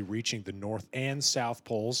additionally reaching the North and South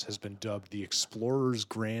Poles has been dubbed the Explorer's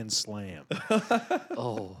Grand Slam.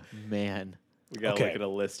 Oh man, We gotta Okay. look at a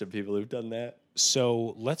list of people who've done that.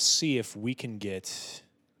 So let's see if we can get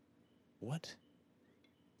what?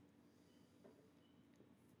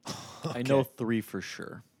 I know 3 for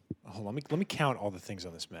sure. Hold on, let me count all the things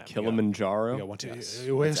on this map. Kilimanjaro. We got 1, 2, Yes.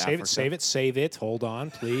 wait, That's save Africa. it, save it, save it. Hold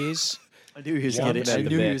on, please. I knew he was One, getting. two, I knew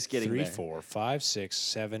he bit. was getting 3, there. 4, 5, 6,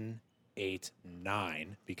 7, 8,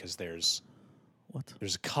 9. Because there's What?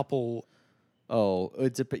 a couple. Oh,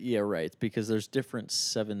 it's a bit. Yeah, right. Because there's different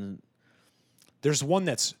 7. There's one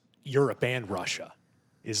that's Europe and Russia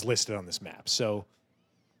is listed on this map. So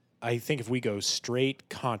I think if we go straight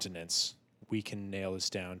continents, we can nail this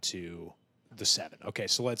down to The 7. Okay,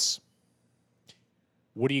 so let's.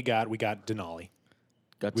 What do you got? We got Denali.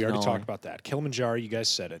 Got We already Denali. talked about that. Kilimanjaro, you guys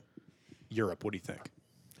said it. Europe, what do you think?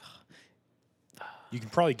 You can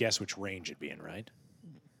probably guess which range it'd be in, right?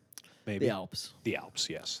 Maybe The Alps. The Alps,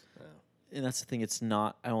 yes. And that's the thing. It's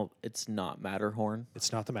not. I don't. It's not Matterhorn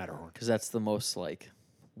It's not the Matterhorn. because that's the most like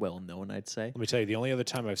well known. I'd say Let me tell you, the only other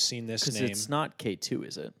time I've seen this because name, it's not K2,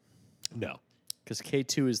 is it? no. Because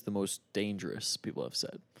K2 is the most dangerous. People have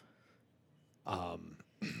said.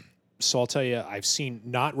 So I'll tell you, I've seen,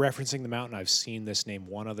 not referencing the mountain, I've seen this name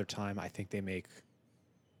one other time. I think they make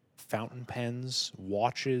fountain pens,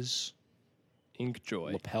 watches,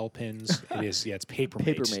 Inkjoy. lapel pins. It is, yeah, it's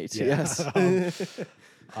Papermate. Papermate, Yeah. yes.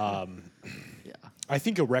 Yeah. I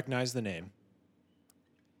think you'll recognize the name.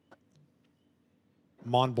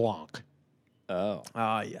 Mont Blanc. Oh.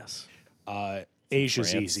 Ah, yes.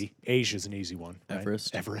 Asia's France. easy. Asia's an easy one. Right?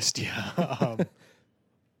 Everest. Everest, yeah.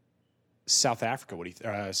 South Africa, what do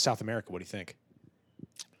you South America, what do you think?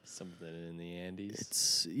 Something in the Andes.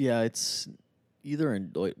 It's It's either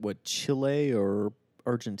in like, what Chile or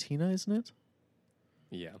Argentina, isn't it?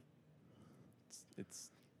 Yeah. It's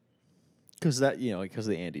Because that because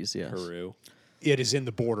of the Andes. Yes. Peru. It is in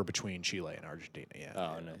the border between Chile and Argentina, yeah.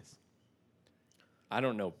 Oh, nice. I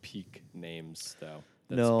don't know peak names though.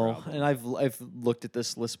 That's a No, problem. and I've looked at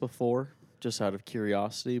this list before just out of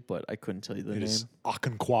curiosity, but I couldn't tell you the It name. is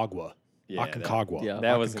Aconcagua. Yeah, that- Aconcagua. yeah.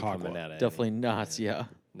 that wasn't Aconcagua. coming out of Definitely any- not. Yeah.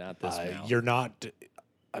 Not this mouth. You're not,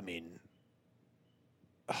 I mean,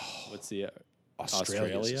 What's the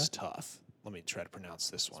Australia Australia? is tough. Let me try to pronounce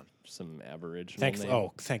this one. some Aboriginal name?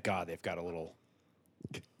 Thank God they've got a little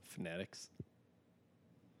Phonetics.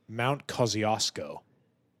 Mount Kosciuszko.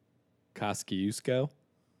 Kosciuszko.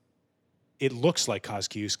 It looks like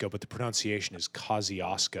Kosciuszko, but the pronunciation is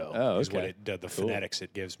Kosciuszko. Oh, Is what okay. the Cool. phonetics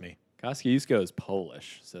it gives me. Kosciuszko is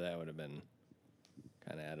Polish, so that would have been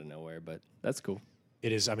kind of out of nowhere, but that's cool.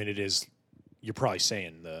 It is. I mean, it is. You're probably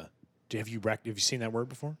saying the. Have you seen that word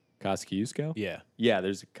before? Kosciuszko? Yeah. Yeah,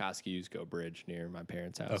 there's a Kosciuszko bridge near my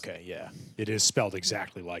parents' house. Okay. Yeah. It is spelled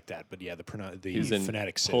exactly like that, but yeah, the He's a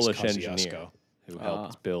phonetics says Polish Kosciuszko. engineer who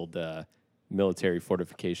helped build military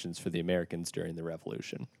fortifications for the Americans during the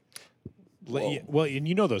Revolution. Well, and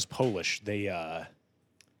you know those Polish, they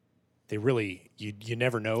really you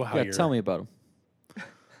never know how Yeah. you're. Tell me about him.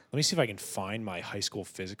 Let me see if I can find my high school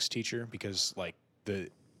physics teacher because like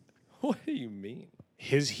What do you mean?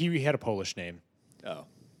 he had a Polish name. Oh,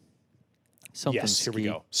 Something. Yes, here we ski.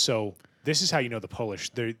 go. So this is how you know the Polish.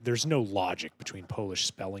 There's no logic between Polish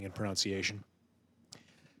spelling and pronunciation.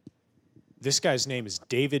 This guy's name is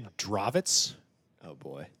David Drawitz. oh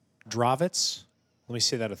boy. Drawitz. Let me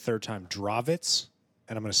say that a third time. Drawitz.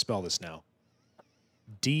 And I'm going to spell this now.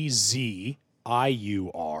 DZIURAWIEC.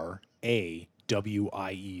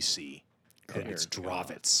 And it's Dear God.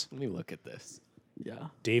 Drawitz. Let me look at this. Yeah.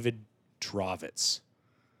 David Drawitz.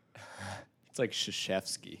 It's like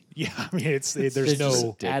Shashevsky. Yeah, I mean, there's They're just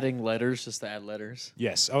no. adding letters just to add letters.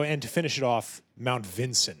 Yes. Oh, and to finish it off, Mount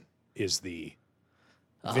Vinson is the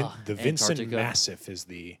the Vinson Antarctica. Massif is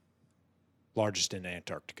the largest in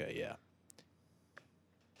Antarctica. Yeah.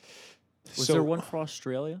 Was So- there one for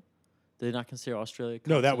Australia? Did they not consider Australia?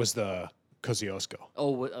 No, that continent? was the Kosciuszko.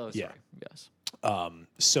 Oh, sorry. Yeah. Yes.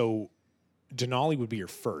 So Denali would be your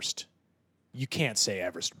first. You can't say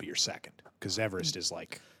Everest would be your second because Everest is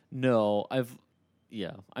like No, I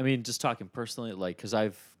mean, just talking personally, like, because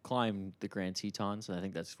I've climbed the Grand Tetons, and I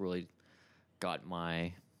think that's really got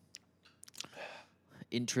my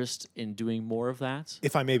interest in doing more of that.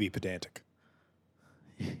 if I may be pedantic,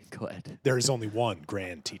 Go ahead. there is only one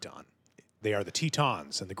Grand Teton. They are the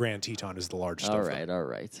Tetons, and the Grand Teton is the largest All of them. right, all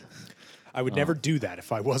right. I would never do that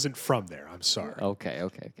if I wasn't from there. I'm sorry. Okay.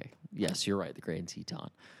 Yes, you're right. The Grand Teton.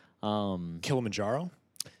 Kilimanjaro?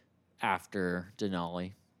 After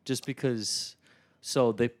Denali, just because.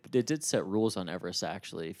 So they did set rules on Everest.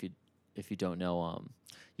 Actually, if you don't know,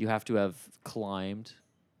 you have to have climbed,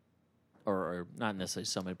 or not necessarily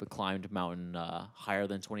summited, but climbed a mountain higher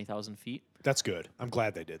than 20,000 feet. That's good. I'm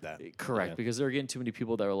glad they did that. Correct, because there were getting too many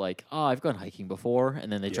people that were like, "Oh, I've gone hiking before,"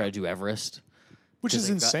 and then they try to do Everest. Which is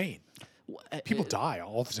they've got- insane. People die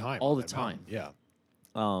all the time. all on the that mountain. time. Yeah.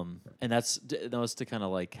 And that was to kind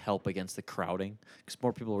of like help against the crowding, because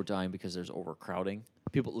more people were dying because there's overcrowding.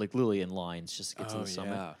 People like literally in lines just to get to the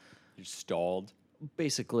summit. You're stalled.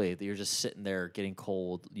 Basically, you're just sitting there getting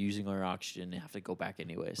cold, using all your oxygen, and have to go back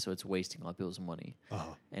anyway. So it's wasting a lot of people's money.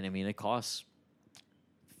 Uh-huh. And I mean, it costs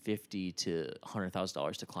 $50,000 to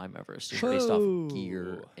 $100,000 to climb Everest, just based off of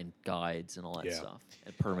gear Whoa. and guides and all that Yeah. stuff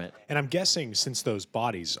and permit. And I'm guessing since those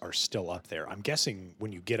bodies are still up there, I'm guessing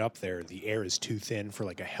when you get up there, the air is too thin for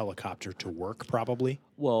like a helicopter to work, probably.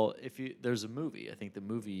 Well, there's a movie. I think the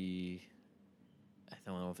movie, I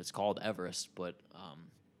don't know if it's called Everest, but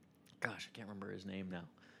gosh, I can't remember his name now.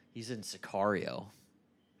 He's in Sicario.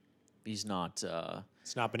 He's not.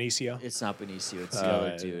 It's not Benicio. It's not Benicio. It's the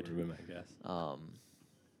other dude. I guess.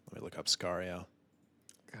 Let me look up Scario.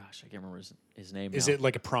 Gosh, I can't remember his name. Is now. it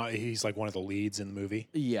like he's like one of the leads in the movie?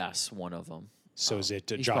 Yes, one of them. So is it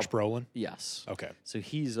he's Josh Brolin? Yes. Okay. So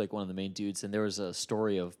he's like one of the main dudes, and there was a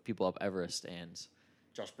story of people up Everest, and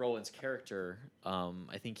Josh Brolin's character.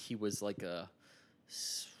 I think he was like a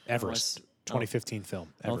Everest, 2015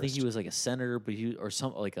 film. I don't think Everest. he was like a senator, but or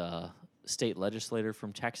some like a state legislator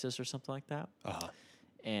from Texas or something like that. Uh-huh.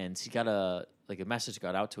 And he got a message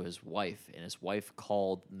got out to his wife, and his wife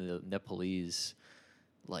called the Nepalese,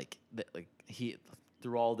 he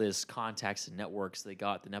through all this contacts and networks, they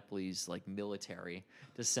got the Nepalese like military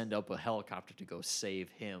to send up a helicopter to go save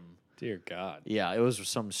him. Dear God. Yeah, it was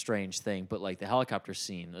some strange thing, but like the helicopter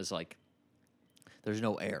scene is like there's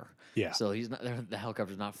no air. Yeah. So he's not the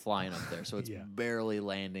helicopter's not flying up there, so it's Yeah. barely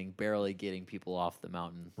landing, barely getting people off the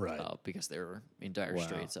mountain, Right. Because they were in dire Wow.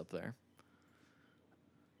 straits up there.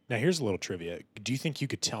 Now here's a little trivia. Do you think you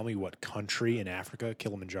could tell me what country in Africa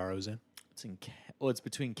Kilimanjaro's in? It's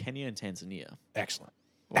between Kenya and Tanzania. Excellent.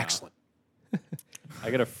 Wow. Excellent.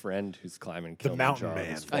 I got a friend who's climbing The mountain Kilimanjaro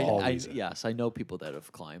man. this I- fall. Always. Yes, I know people that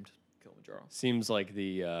have climbed Kilimanjaro. Seems like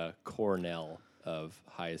the Cornell of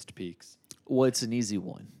highest peaks. Well, it's an easy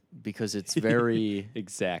one because it's very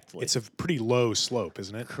Exactly. It's a pretty low slope,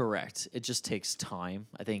 isn't it? correct. It just takes time.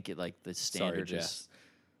 I think the standard Jeff. is.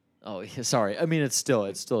 Oh, yeah, sorry. I mean, it's still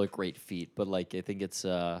a great feat, but like I think it's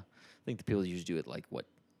I think the people usually do it like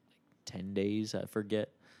 10 days. I forget,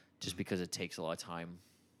 just because it takes a lot of time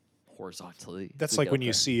horizontally. That's to like get when up you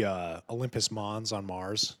there. see Olympus Mons on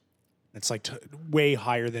Mars. It's like way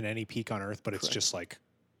higher than any peak on Earth, but it's Correct. just like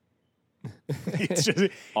it's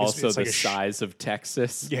just also it's the like a size of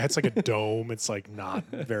Texas. yeah, it's like a dome. It's like not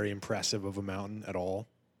very impressive of a mountain at all.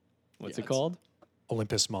 What's Yeah, it called?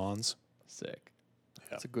 Olympus Mons. Sick.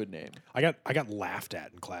 It's a good name. I got laughed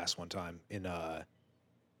at in class one time in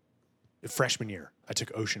freshman year. I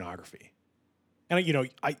took oceanography, and I know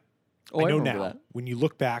I now remember that. when you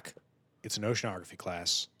look back, it's an oceanography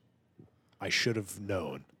class. I should have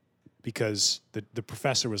known because the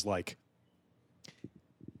professor was like,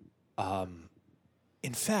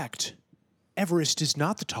 in fact, Everest is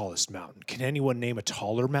not the tallest mountain. Can anyone name a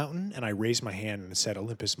taller mountain? And I raised my hand and it said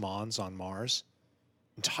Olympus Mons on Mars.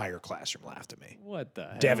 Entire classroom laughed at me. What the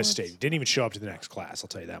hell? Devastating. Didn't even show up to the next class. I'll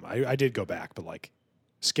tell you that. I did go back, but like,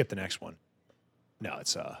 skip the next one. No,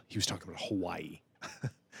 it's he was talking about Hawaii.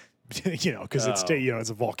 Because it's Oh. it's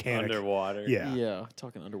a volcanic. Underwater. Yeah. Yeah,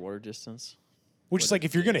 talking underwater distance. Which is like,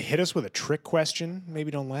 if you're going to hit us with a trick question,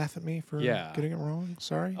 maybe don't laugh at me for Yeah. getting it wrong.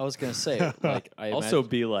 Sorry. I was gonna say, like, I Also imagine-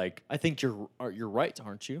 be like, I think you're right,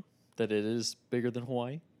 aren't you? That it is bigger than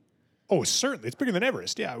Hawaii. Oh, certainly. It's bigger than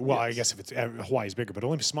Everest. Yeah. Well, I Yes. guess if it's Hawaii's bigger, but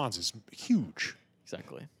Olympus Mons is huge.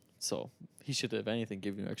 Exactly. So he should, if anything,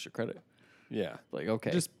 give you extra credit. yeah, Like,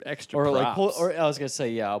 okay, just extra or like, props. or I was gonna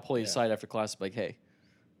say, yeah, I'll pull you aside after class. Like, hey,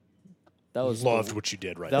 that was Loved the, what you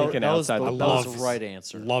did right that, there. was- Thinking that was the, outside the that was box. the right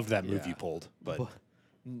answer. Loved that move Yeah. you pulled, but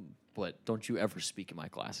But don't you ever speak in my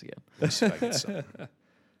class again. let's see if I get some.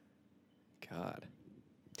 God.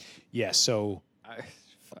 Yeah. So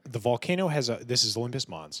the volcano has this is Olympus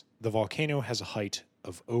Mons. The volcano has a height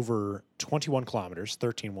of over 21 kilometers,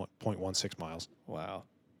 13.16 miles, Wow.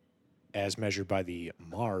 as measured by the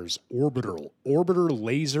Mars Orbiter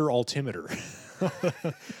Laser Altimeter.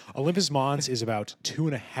 Olympus Mons is about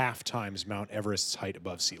 2.5 times Mount Everest's height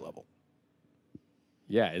above sea level.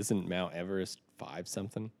 Yeah, isn't Mount Everest 5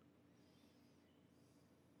 something?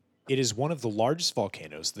 It is one of the largest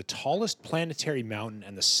volcanoes, the tallest planetary mountain,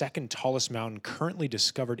 and the second tallest mountain currently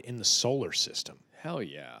discovered in the solar system. Hell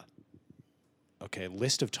yeah. Okay,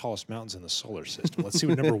 list of tallest mountains in the solar system. Let's see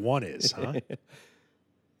what number one is, huh?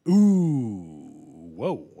 Ooh.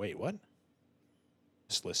 Whoa, wait, what?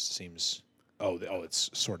 This list seems... Oh, it's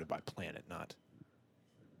sorted by planet, not...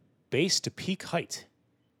 Base to peak height.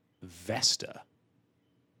 Vesta.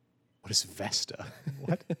 What is Vesta?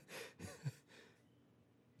 What?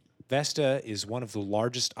 Vesta is one of the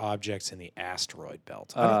largest objects in the asteroid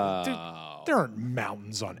belt. There aren't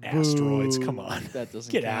mountains on asteroids. Come on. That doesn't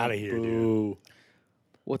Get count. out of here, dude. Ooh.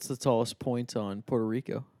 What's the tallest point on Puerto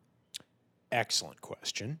Rico? Excellent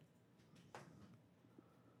question.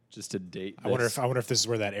 Just to date I wonder this. if this is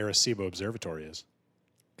where that Arecibo Observatory is.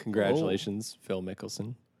 Congratulations, Phil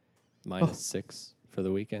Mickelson. -6 for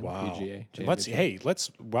the weekend. Wow. PGA. Let's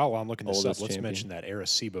while I'm looking this up, Oldest let's champion. mention that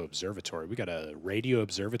Arecibo Observatory. We got a radio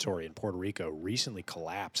observatory in Puerto Rico recently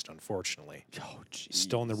collapsed, unfortunately. Oh, geez.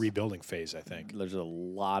 Still in the rebuilding phase, I think. There's a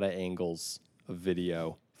lot of angles of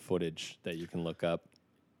video footage that you can look up.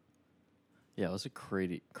 Yeah, it was a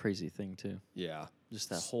crazy thing too. Yeah. Just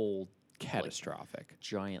that whole Catastrophic.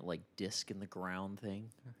 giant like disc in the ground thing.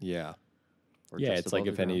 Yeah. Or Yeah, just it's like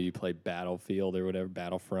above if the any of ground. you play Battlefield or whatever,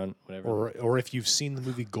 Battlefront, whatever. Or if you've seen the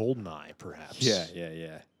movie Goldeneye, perhaps.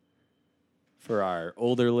 yeah. For our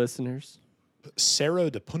older listeners, Cerro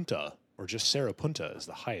de Punta, or just Cerro Punta, is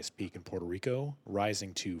the highest peak in Puerto Rico,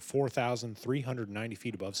 rising to 4,390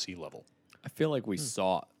 feet above sea level. I feel like we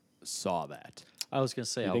saw that. I was gonna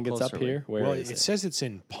say, You how think it's close up are we? here? Where well, is it says it's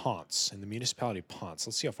in Ponce, in the municipality of Ponce.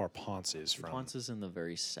 Let's see how far Ponce is from. Ponce is in the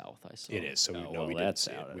very south. I saw It is, so we Oh, know well, we didn't that's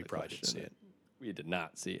see out it. of We the probably didn't see question. it. We did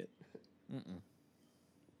not see it.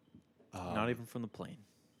 Not even from the plane.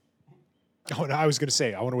 Oh, and I was going to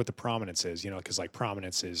say, I wonder what the prominence is, because like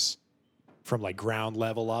prominence is from like ground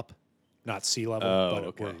level up, not sea level, Oh, but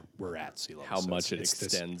okay. we're at sea level. How so much it it's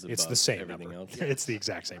this- extends It's the above same everything number. else. It's the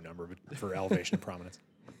exact same number but for elevation and prominence.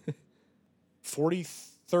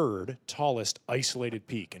 43rd tallest isolated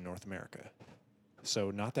peak in North America.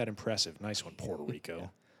 So not that impressive. Nice one, Puerto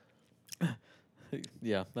Rico.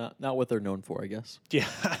 Yeah, not what they're known for, I guess. Yeah.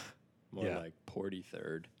 More Yeah. like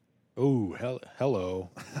 43rd. Oh,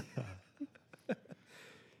 hello.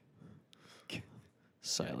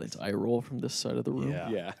 Silent eye roll from this side of the room. Yeah.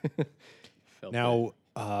 Yeah. Felt Now,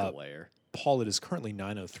 that glare. Paul, it is currently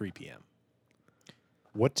 9:03 p.m.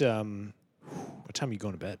 What time are you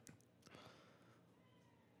going to bed?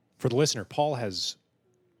 For the listener, Paul has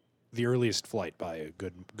the earliest flight by a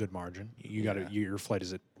good margin. You got your flight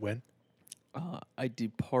is at when? I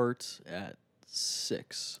depart at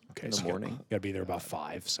 6 in the so morning, You got to be there about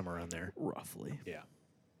 5, somewhere around there. roughly. Yeah.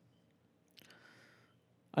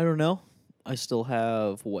 I don't know. I still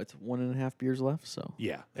have 1.5 beers left, so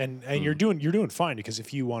Yeah, and you're doing fine because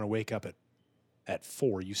if you want to wake up at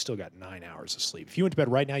 4, you still got 9 hours of sleep. If you went to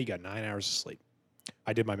bed right now, you got 9 hours of sleep.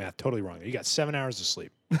 I did my math totally wrong. You got 7 hours of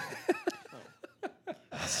sleep.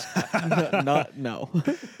 not no.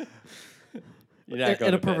 You're not going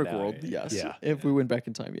In a to bed perfect now, world, are you? yes. Yeah. If we went back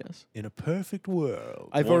in time, yes. In a perfect world.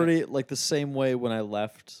 I've already like the same way when I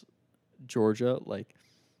left Georgia. Like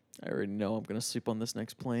I already know I'm gonna sleep on this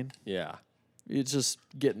next plane. Yeah. It's just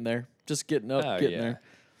getting there, just getting up, Oh, getting yeah. there.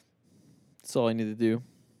 That's all I need to do.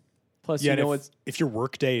 Plus, Yeah, you know and what's. if your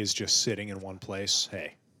work day is just sitting in one place,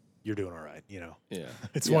 hey, you're doing all right. Yeah.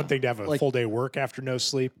 It's Yeah. one thing to have a Like- full day of work after no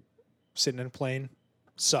sleep, sitting in a plane.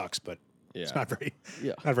 Sucks, but Yeah. it's not very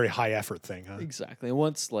Yeah, not a very high effort thing, huh? exactly. And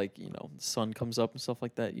once like the sun comes up and stuff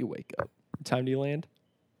like that, you wake up. What time do you land?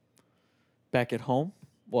 Back at home.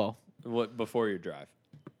 Well, What before your drive?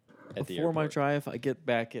 At the before my airport? drive, I get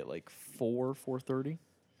back at like 4:30.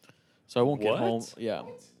 So I won't get home. What? Yeah.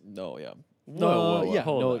 No. Yeah. Whoa, yeah.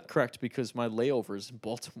 hold no. on. Correct. Because my layover is in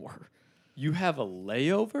Baltimore. You have a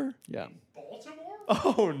layover? Yeah.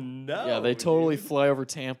 Oh no! Yeah. They totally fly over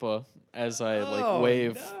Tampa as I like Oh,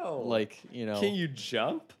 wave. no. Like Can you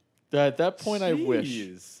jump? At that point, I wish.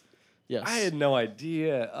 Jeez. Yes. I had no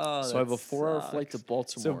idea. Oh, So I have that a 4-hour flight to sucks.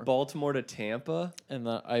 Baltimore. So Baltimore to Tampa. and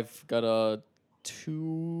I've got a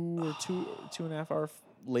 2.5 hour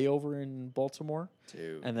layover in Baltimore,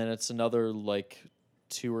 Dude. and then it's another like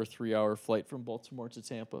 2 or 3 hour flight from Baltimore to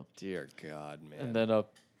Tampa, Dear God, man. and then a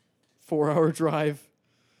 4-hour drive.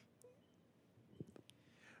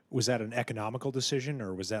 Was that an economical decision,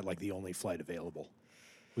 or was that like the only flight available?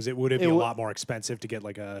 Would it be It a wa- lot more expensive to get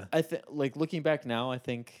like a? I think, like looking back now, I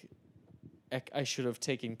think I should have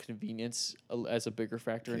taken convenience as a bigger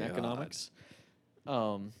factor in God. economics.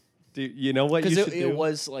 Dude, you know what you Because should it do?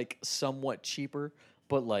 was like somewhat cheaper,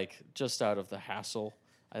 but like just out of the hassle,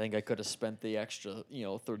 I think I could have spent the extra,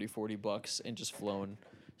 $30-$40 and just flown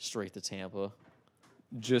straight to Tampa.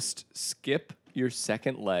 Just skip your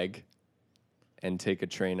second leg and take a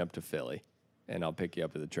train up to Philly, and I'll pick you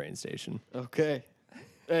up at the train station. Okay.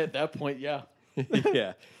 At that point, yeah.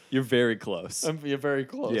 Yeah, you're very close. You're very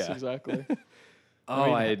close, Yeah. exactly.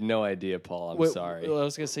 Oh, I had no idea, Paul. I'm Wait, sorry. well, I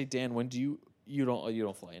was gonna say, Dan, when do you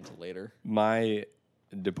don't fly until later My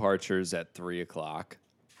departure's at 3:00.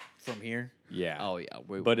 from here? Yeah. Oh yeah.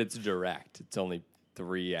 But it's direct. It's only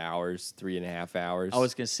 3 hours, 3.5 hours. I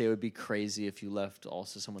was gonna say it would be crazy if you left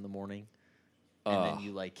also some in the morning, and then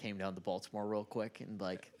you like came down to Baltimore real quick and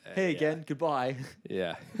like, hey yeah. again, goodbye.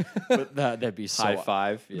 Yeah. But that'd be so High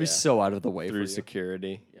five. It'd Yeah. be so out of the way Through for you.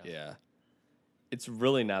 security. Yeah. Yeah. It's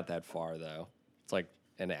really not that far though. It's like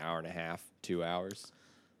an hour and a half, 2 hours.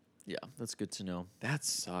 Yeah, that's good to know. That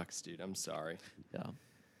sucks, dude. I'm sorry. Yeah.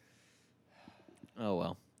 Oh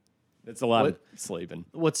well. That's a lot What- of sleeping.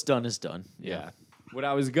 What's done is done. Yeah. What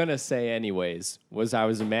I was going to say, anyways, was I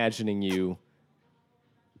was imagining you.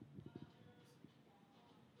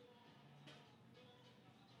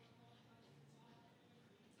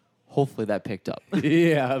 Hopefully that picked up.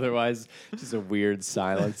 Yeah, otherwise, just a weird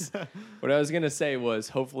silence. What I was going to say was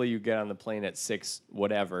hopefully you get on the plane at 6,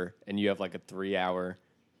 whatever, and you have like a 3-hour,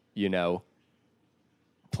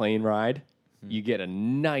 plane ride. You get a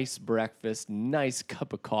nice breakfast, nice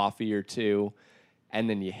cup of coffee or two, and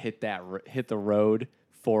then you hit the road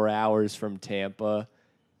 4 hours from Tampa,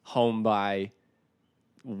 home by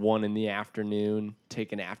 1 in the afternoon,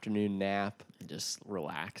 take an afternoon nap. And just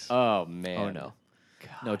relax. Oh man. Oh no.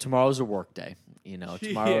 No, tomorrow's a work day. Tomorrow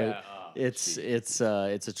Yeah. Oh, it's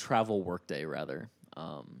a travel work day rather.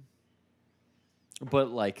 But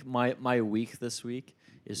like my week this week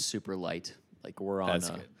is super light. Like we're on That's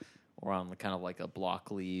good. we're on kind of like a block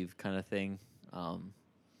leave kind of thing.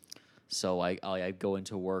 So I go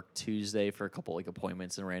into work Tuesday for a couple like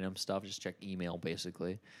appointments and random stuff, just check email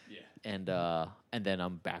basically. Yeah. And then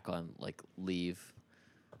I'm back on like leave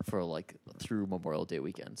for like through Memorial Day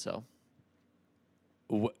weekend. So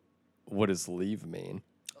What does leave mean?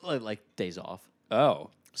 like days off. Oh,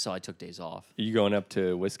 So I took days off. are you going up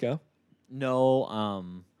to Wisco? No,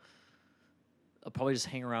 I'll probably just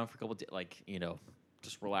hang around for a couple days,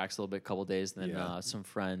 just relax a little bit, couple days, and then Yeah. some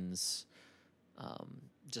friends,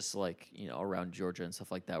 just around Georgia and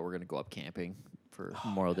stuff like that. We're gonna go up camping for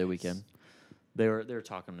Memorial Day weekend. They were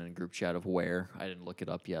talking in a group chat of where. I didn't look it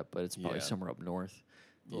up yet, but it's probably Yeah. somewhere up north,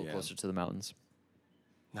 a little Yeah. closer to the mountains.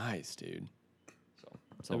 Nice, dude. So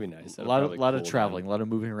That'd be nice. A That'd lot of probably lot cool of down. traveling, a lot of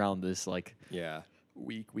moving around this Yeah.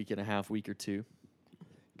 week and a half, week or two,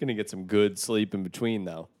 Gonna get some good sleep in between,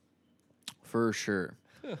 though. for sure.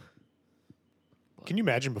 Can you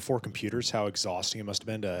imagine before computers how exhausting it must have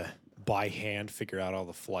been to by hand figure out all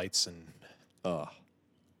the flights and Oh,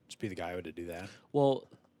 just be the guy who had to do that? Well,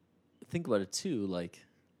 think about it too. Like,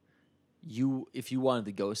 if you wanted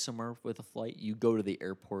to go somewhere with a flight, you go to the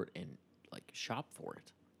airport and like shop for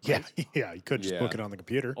it, Yeah, yeah. You could just book Yeah. it on the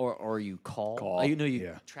computer. or you call. Call.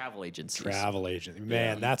 Yeah. Travel agencies. Travel agent,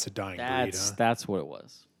 man, that's a dying breed, huh? That's what it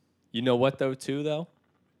was. you know what though? Too though.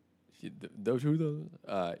 Those two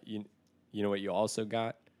though. You know what you also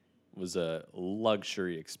got was a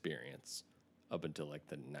luxury experience up until like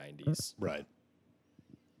the 90s. Right.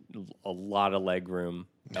 A lot of leg room,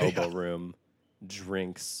 elbow room,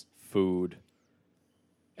 drinks, food.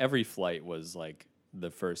 Every flight was like the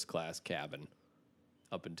first class cabin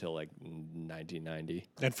up until like 1990.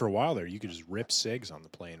 And for a while there, you could just rip cigs on the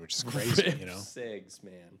plane, which is crazy, you know. Cigs,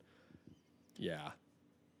 man. Yeah.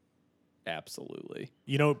 Absolutely.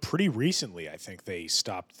 You know, pretty recently, I think they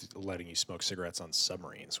stopped letting you smoke cigarettes on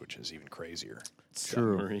submarines, which is even crazier.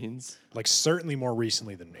 Submarines. Like certainly more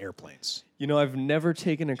recently than airplanes. You know, I've never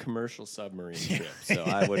taken a commercial submarine trip, so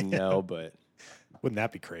I wouldn't know, but Wouldn't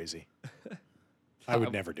that be crazy? I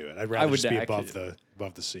would never do it. I'd rather would just be actually-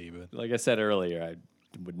 above the sea. But like I said earlier, I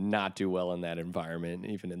would not do well in that environment,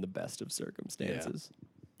 even in the best of circumstances.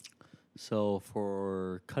 So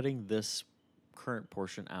for cutting this current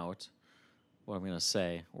portion out, what I'm gonna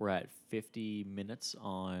say, we're at 50 minutes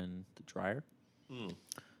on the dryer.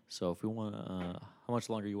 So if we want, how much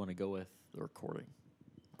longer you want to go with the recording?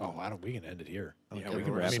 we can end it here. Yeah, Okay, we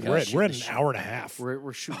can I wrap mean, it we're up. at, we're at an hour and a half.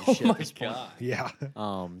 We're shooting Oh shit my at this point. God. Yeah.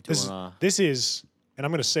 Do This, you wanna? this is, and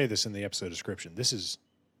I'm going to say this in the episode description. This is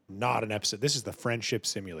not an episode. This is the Friendship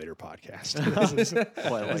Simulator podcast. This is, Well, I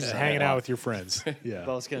like this is that. hanging out with your friends. Yeah. I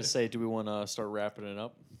was gonna say, do we want to start wrapping it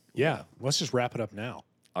up? Yeah. Let's just wrap it up now.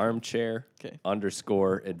 Armchair Okay.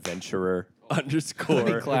 _adventurer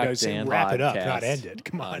 _ Clap, No, say Dan. wrap it up, podcast not end it.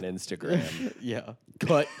 Come on on. Instagram. Yeah.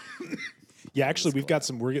 Cut. Yeah, actually, we've got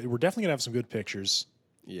some. We're definitely gonna have some good pictures.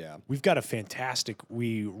 Yeah. We've got a fantastic.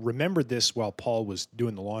 We remembered this while Paul was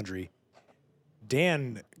doing the laundry.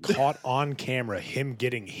 Dan caught on camera him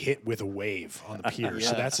getting hit with a wave on the pier.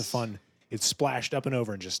 So that's a fun. It splashed up and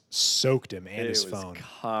over and just soaked him and It his was phone.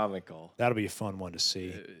 comical. That'll be a fun one to see.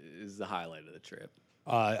 It is the highlight of the trip.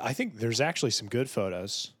 I think there's actually some good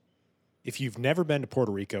photos. If you've never been to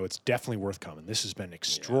Puerto Rico, it's definitely worth coming. This has been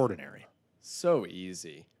extraordinary. So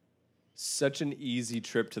easy. Such an easy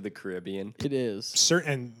trip to the Caribbean. It is.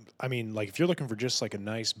 Certain, I mean, like if you're looking for just like a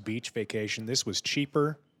nice beach vacation, this was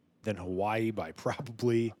cheaper than Hawaii by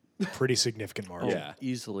probably a pretty significant margin. Yeah.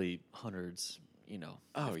 Easily hundreds.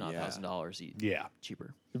 Oh, if not yeah. $1,000 Yeah.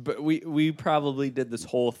 cheaper. But we probably did this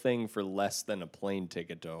whole thing for less than a plane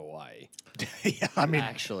ticket to Hawaii. Yeah, I mean,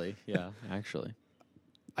 Actually, yeah, actually.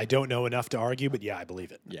 I don't know enough to argue, but yeah, I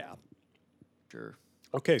believe it. Yeah. Sure.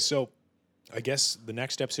 Okay, so I guess the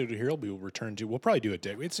next episode here we'll return to. We'll probably do it.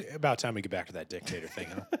 It's about time we get back to that dictator thing,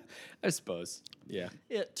 huh? I suppose. Yeah.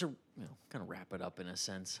 Yeah, to kind of wrap it up in a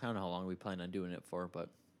sense. I don't know how long we plan on doing it for, but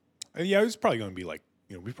Yeah, it's probably going to be like,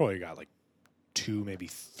 we probably got like 2, maybe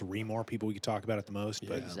 3 more people we could talk about at the most.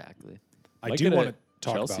 But exactly. I Might do get a want to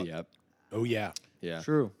talk Chelsea about. app. Oh yeah, Yeah.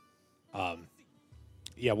 True.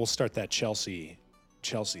 yeah. We'll start that Chelsea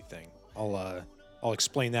thing. I'll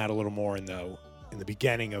explain that a little more in the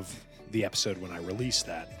beginning of the episode when I release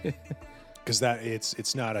that, because that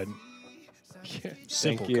it's not a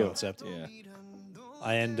simple Thank you. concept. Yeah.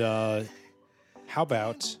 And how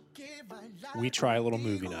about we try a little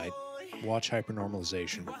movie night, watch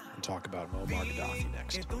Hypernormalization, and talk about Muammar Gaddafi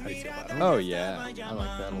next? How do you feel about it? Oh yeah. I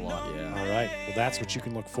like that a lot. Yeah. All right. Well, that's what you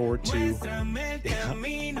can look forward to.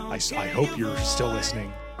 I hope you're still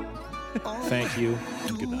listening. Thank you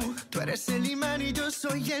and good night. Tú eres el imán y yo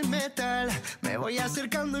soy el metal. Me voy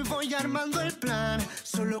acercando y voy armando el plan.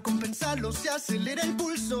 Solo con pensarlo se acelera el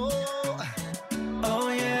pulso. Oh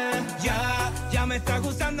yeah, ya me está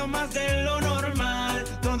gustando más de lo normal.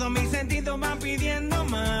 Todos mis sentidos van pidiendo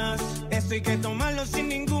más. Esto hay que tomarlo sin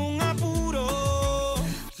ningún apuro.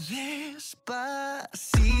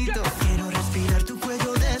 Despacito, quiero respirar tu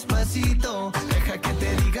cuello despacito. Deja que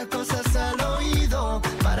te diga cosas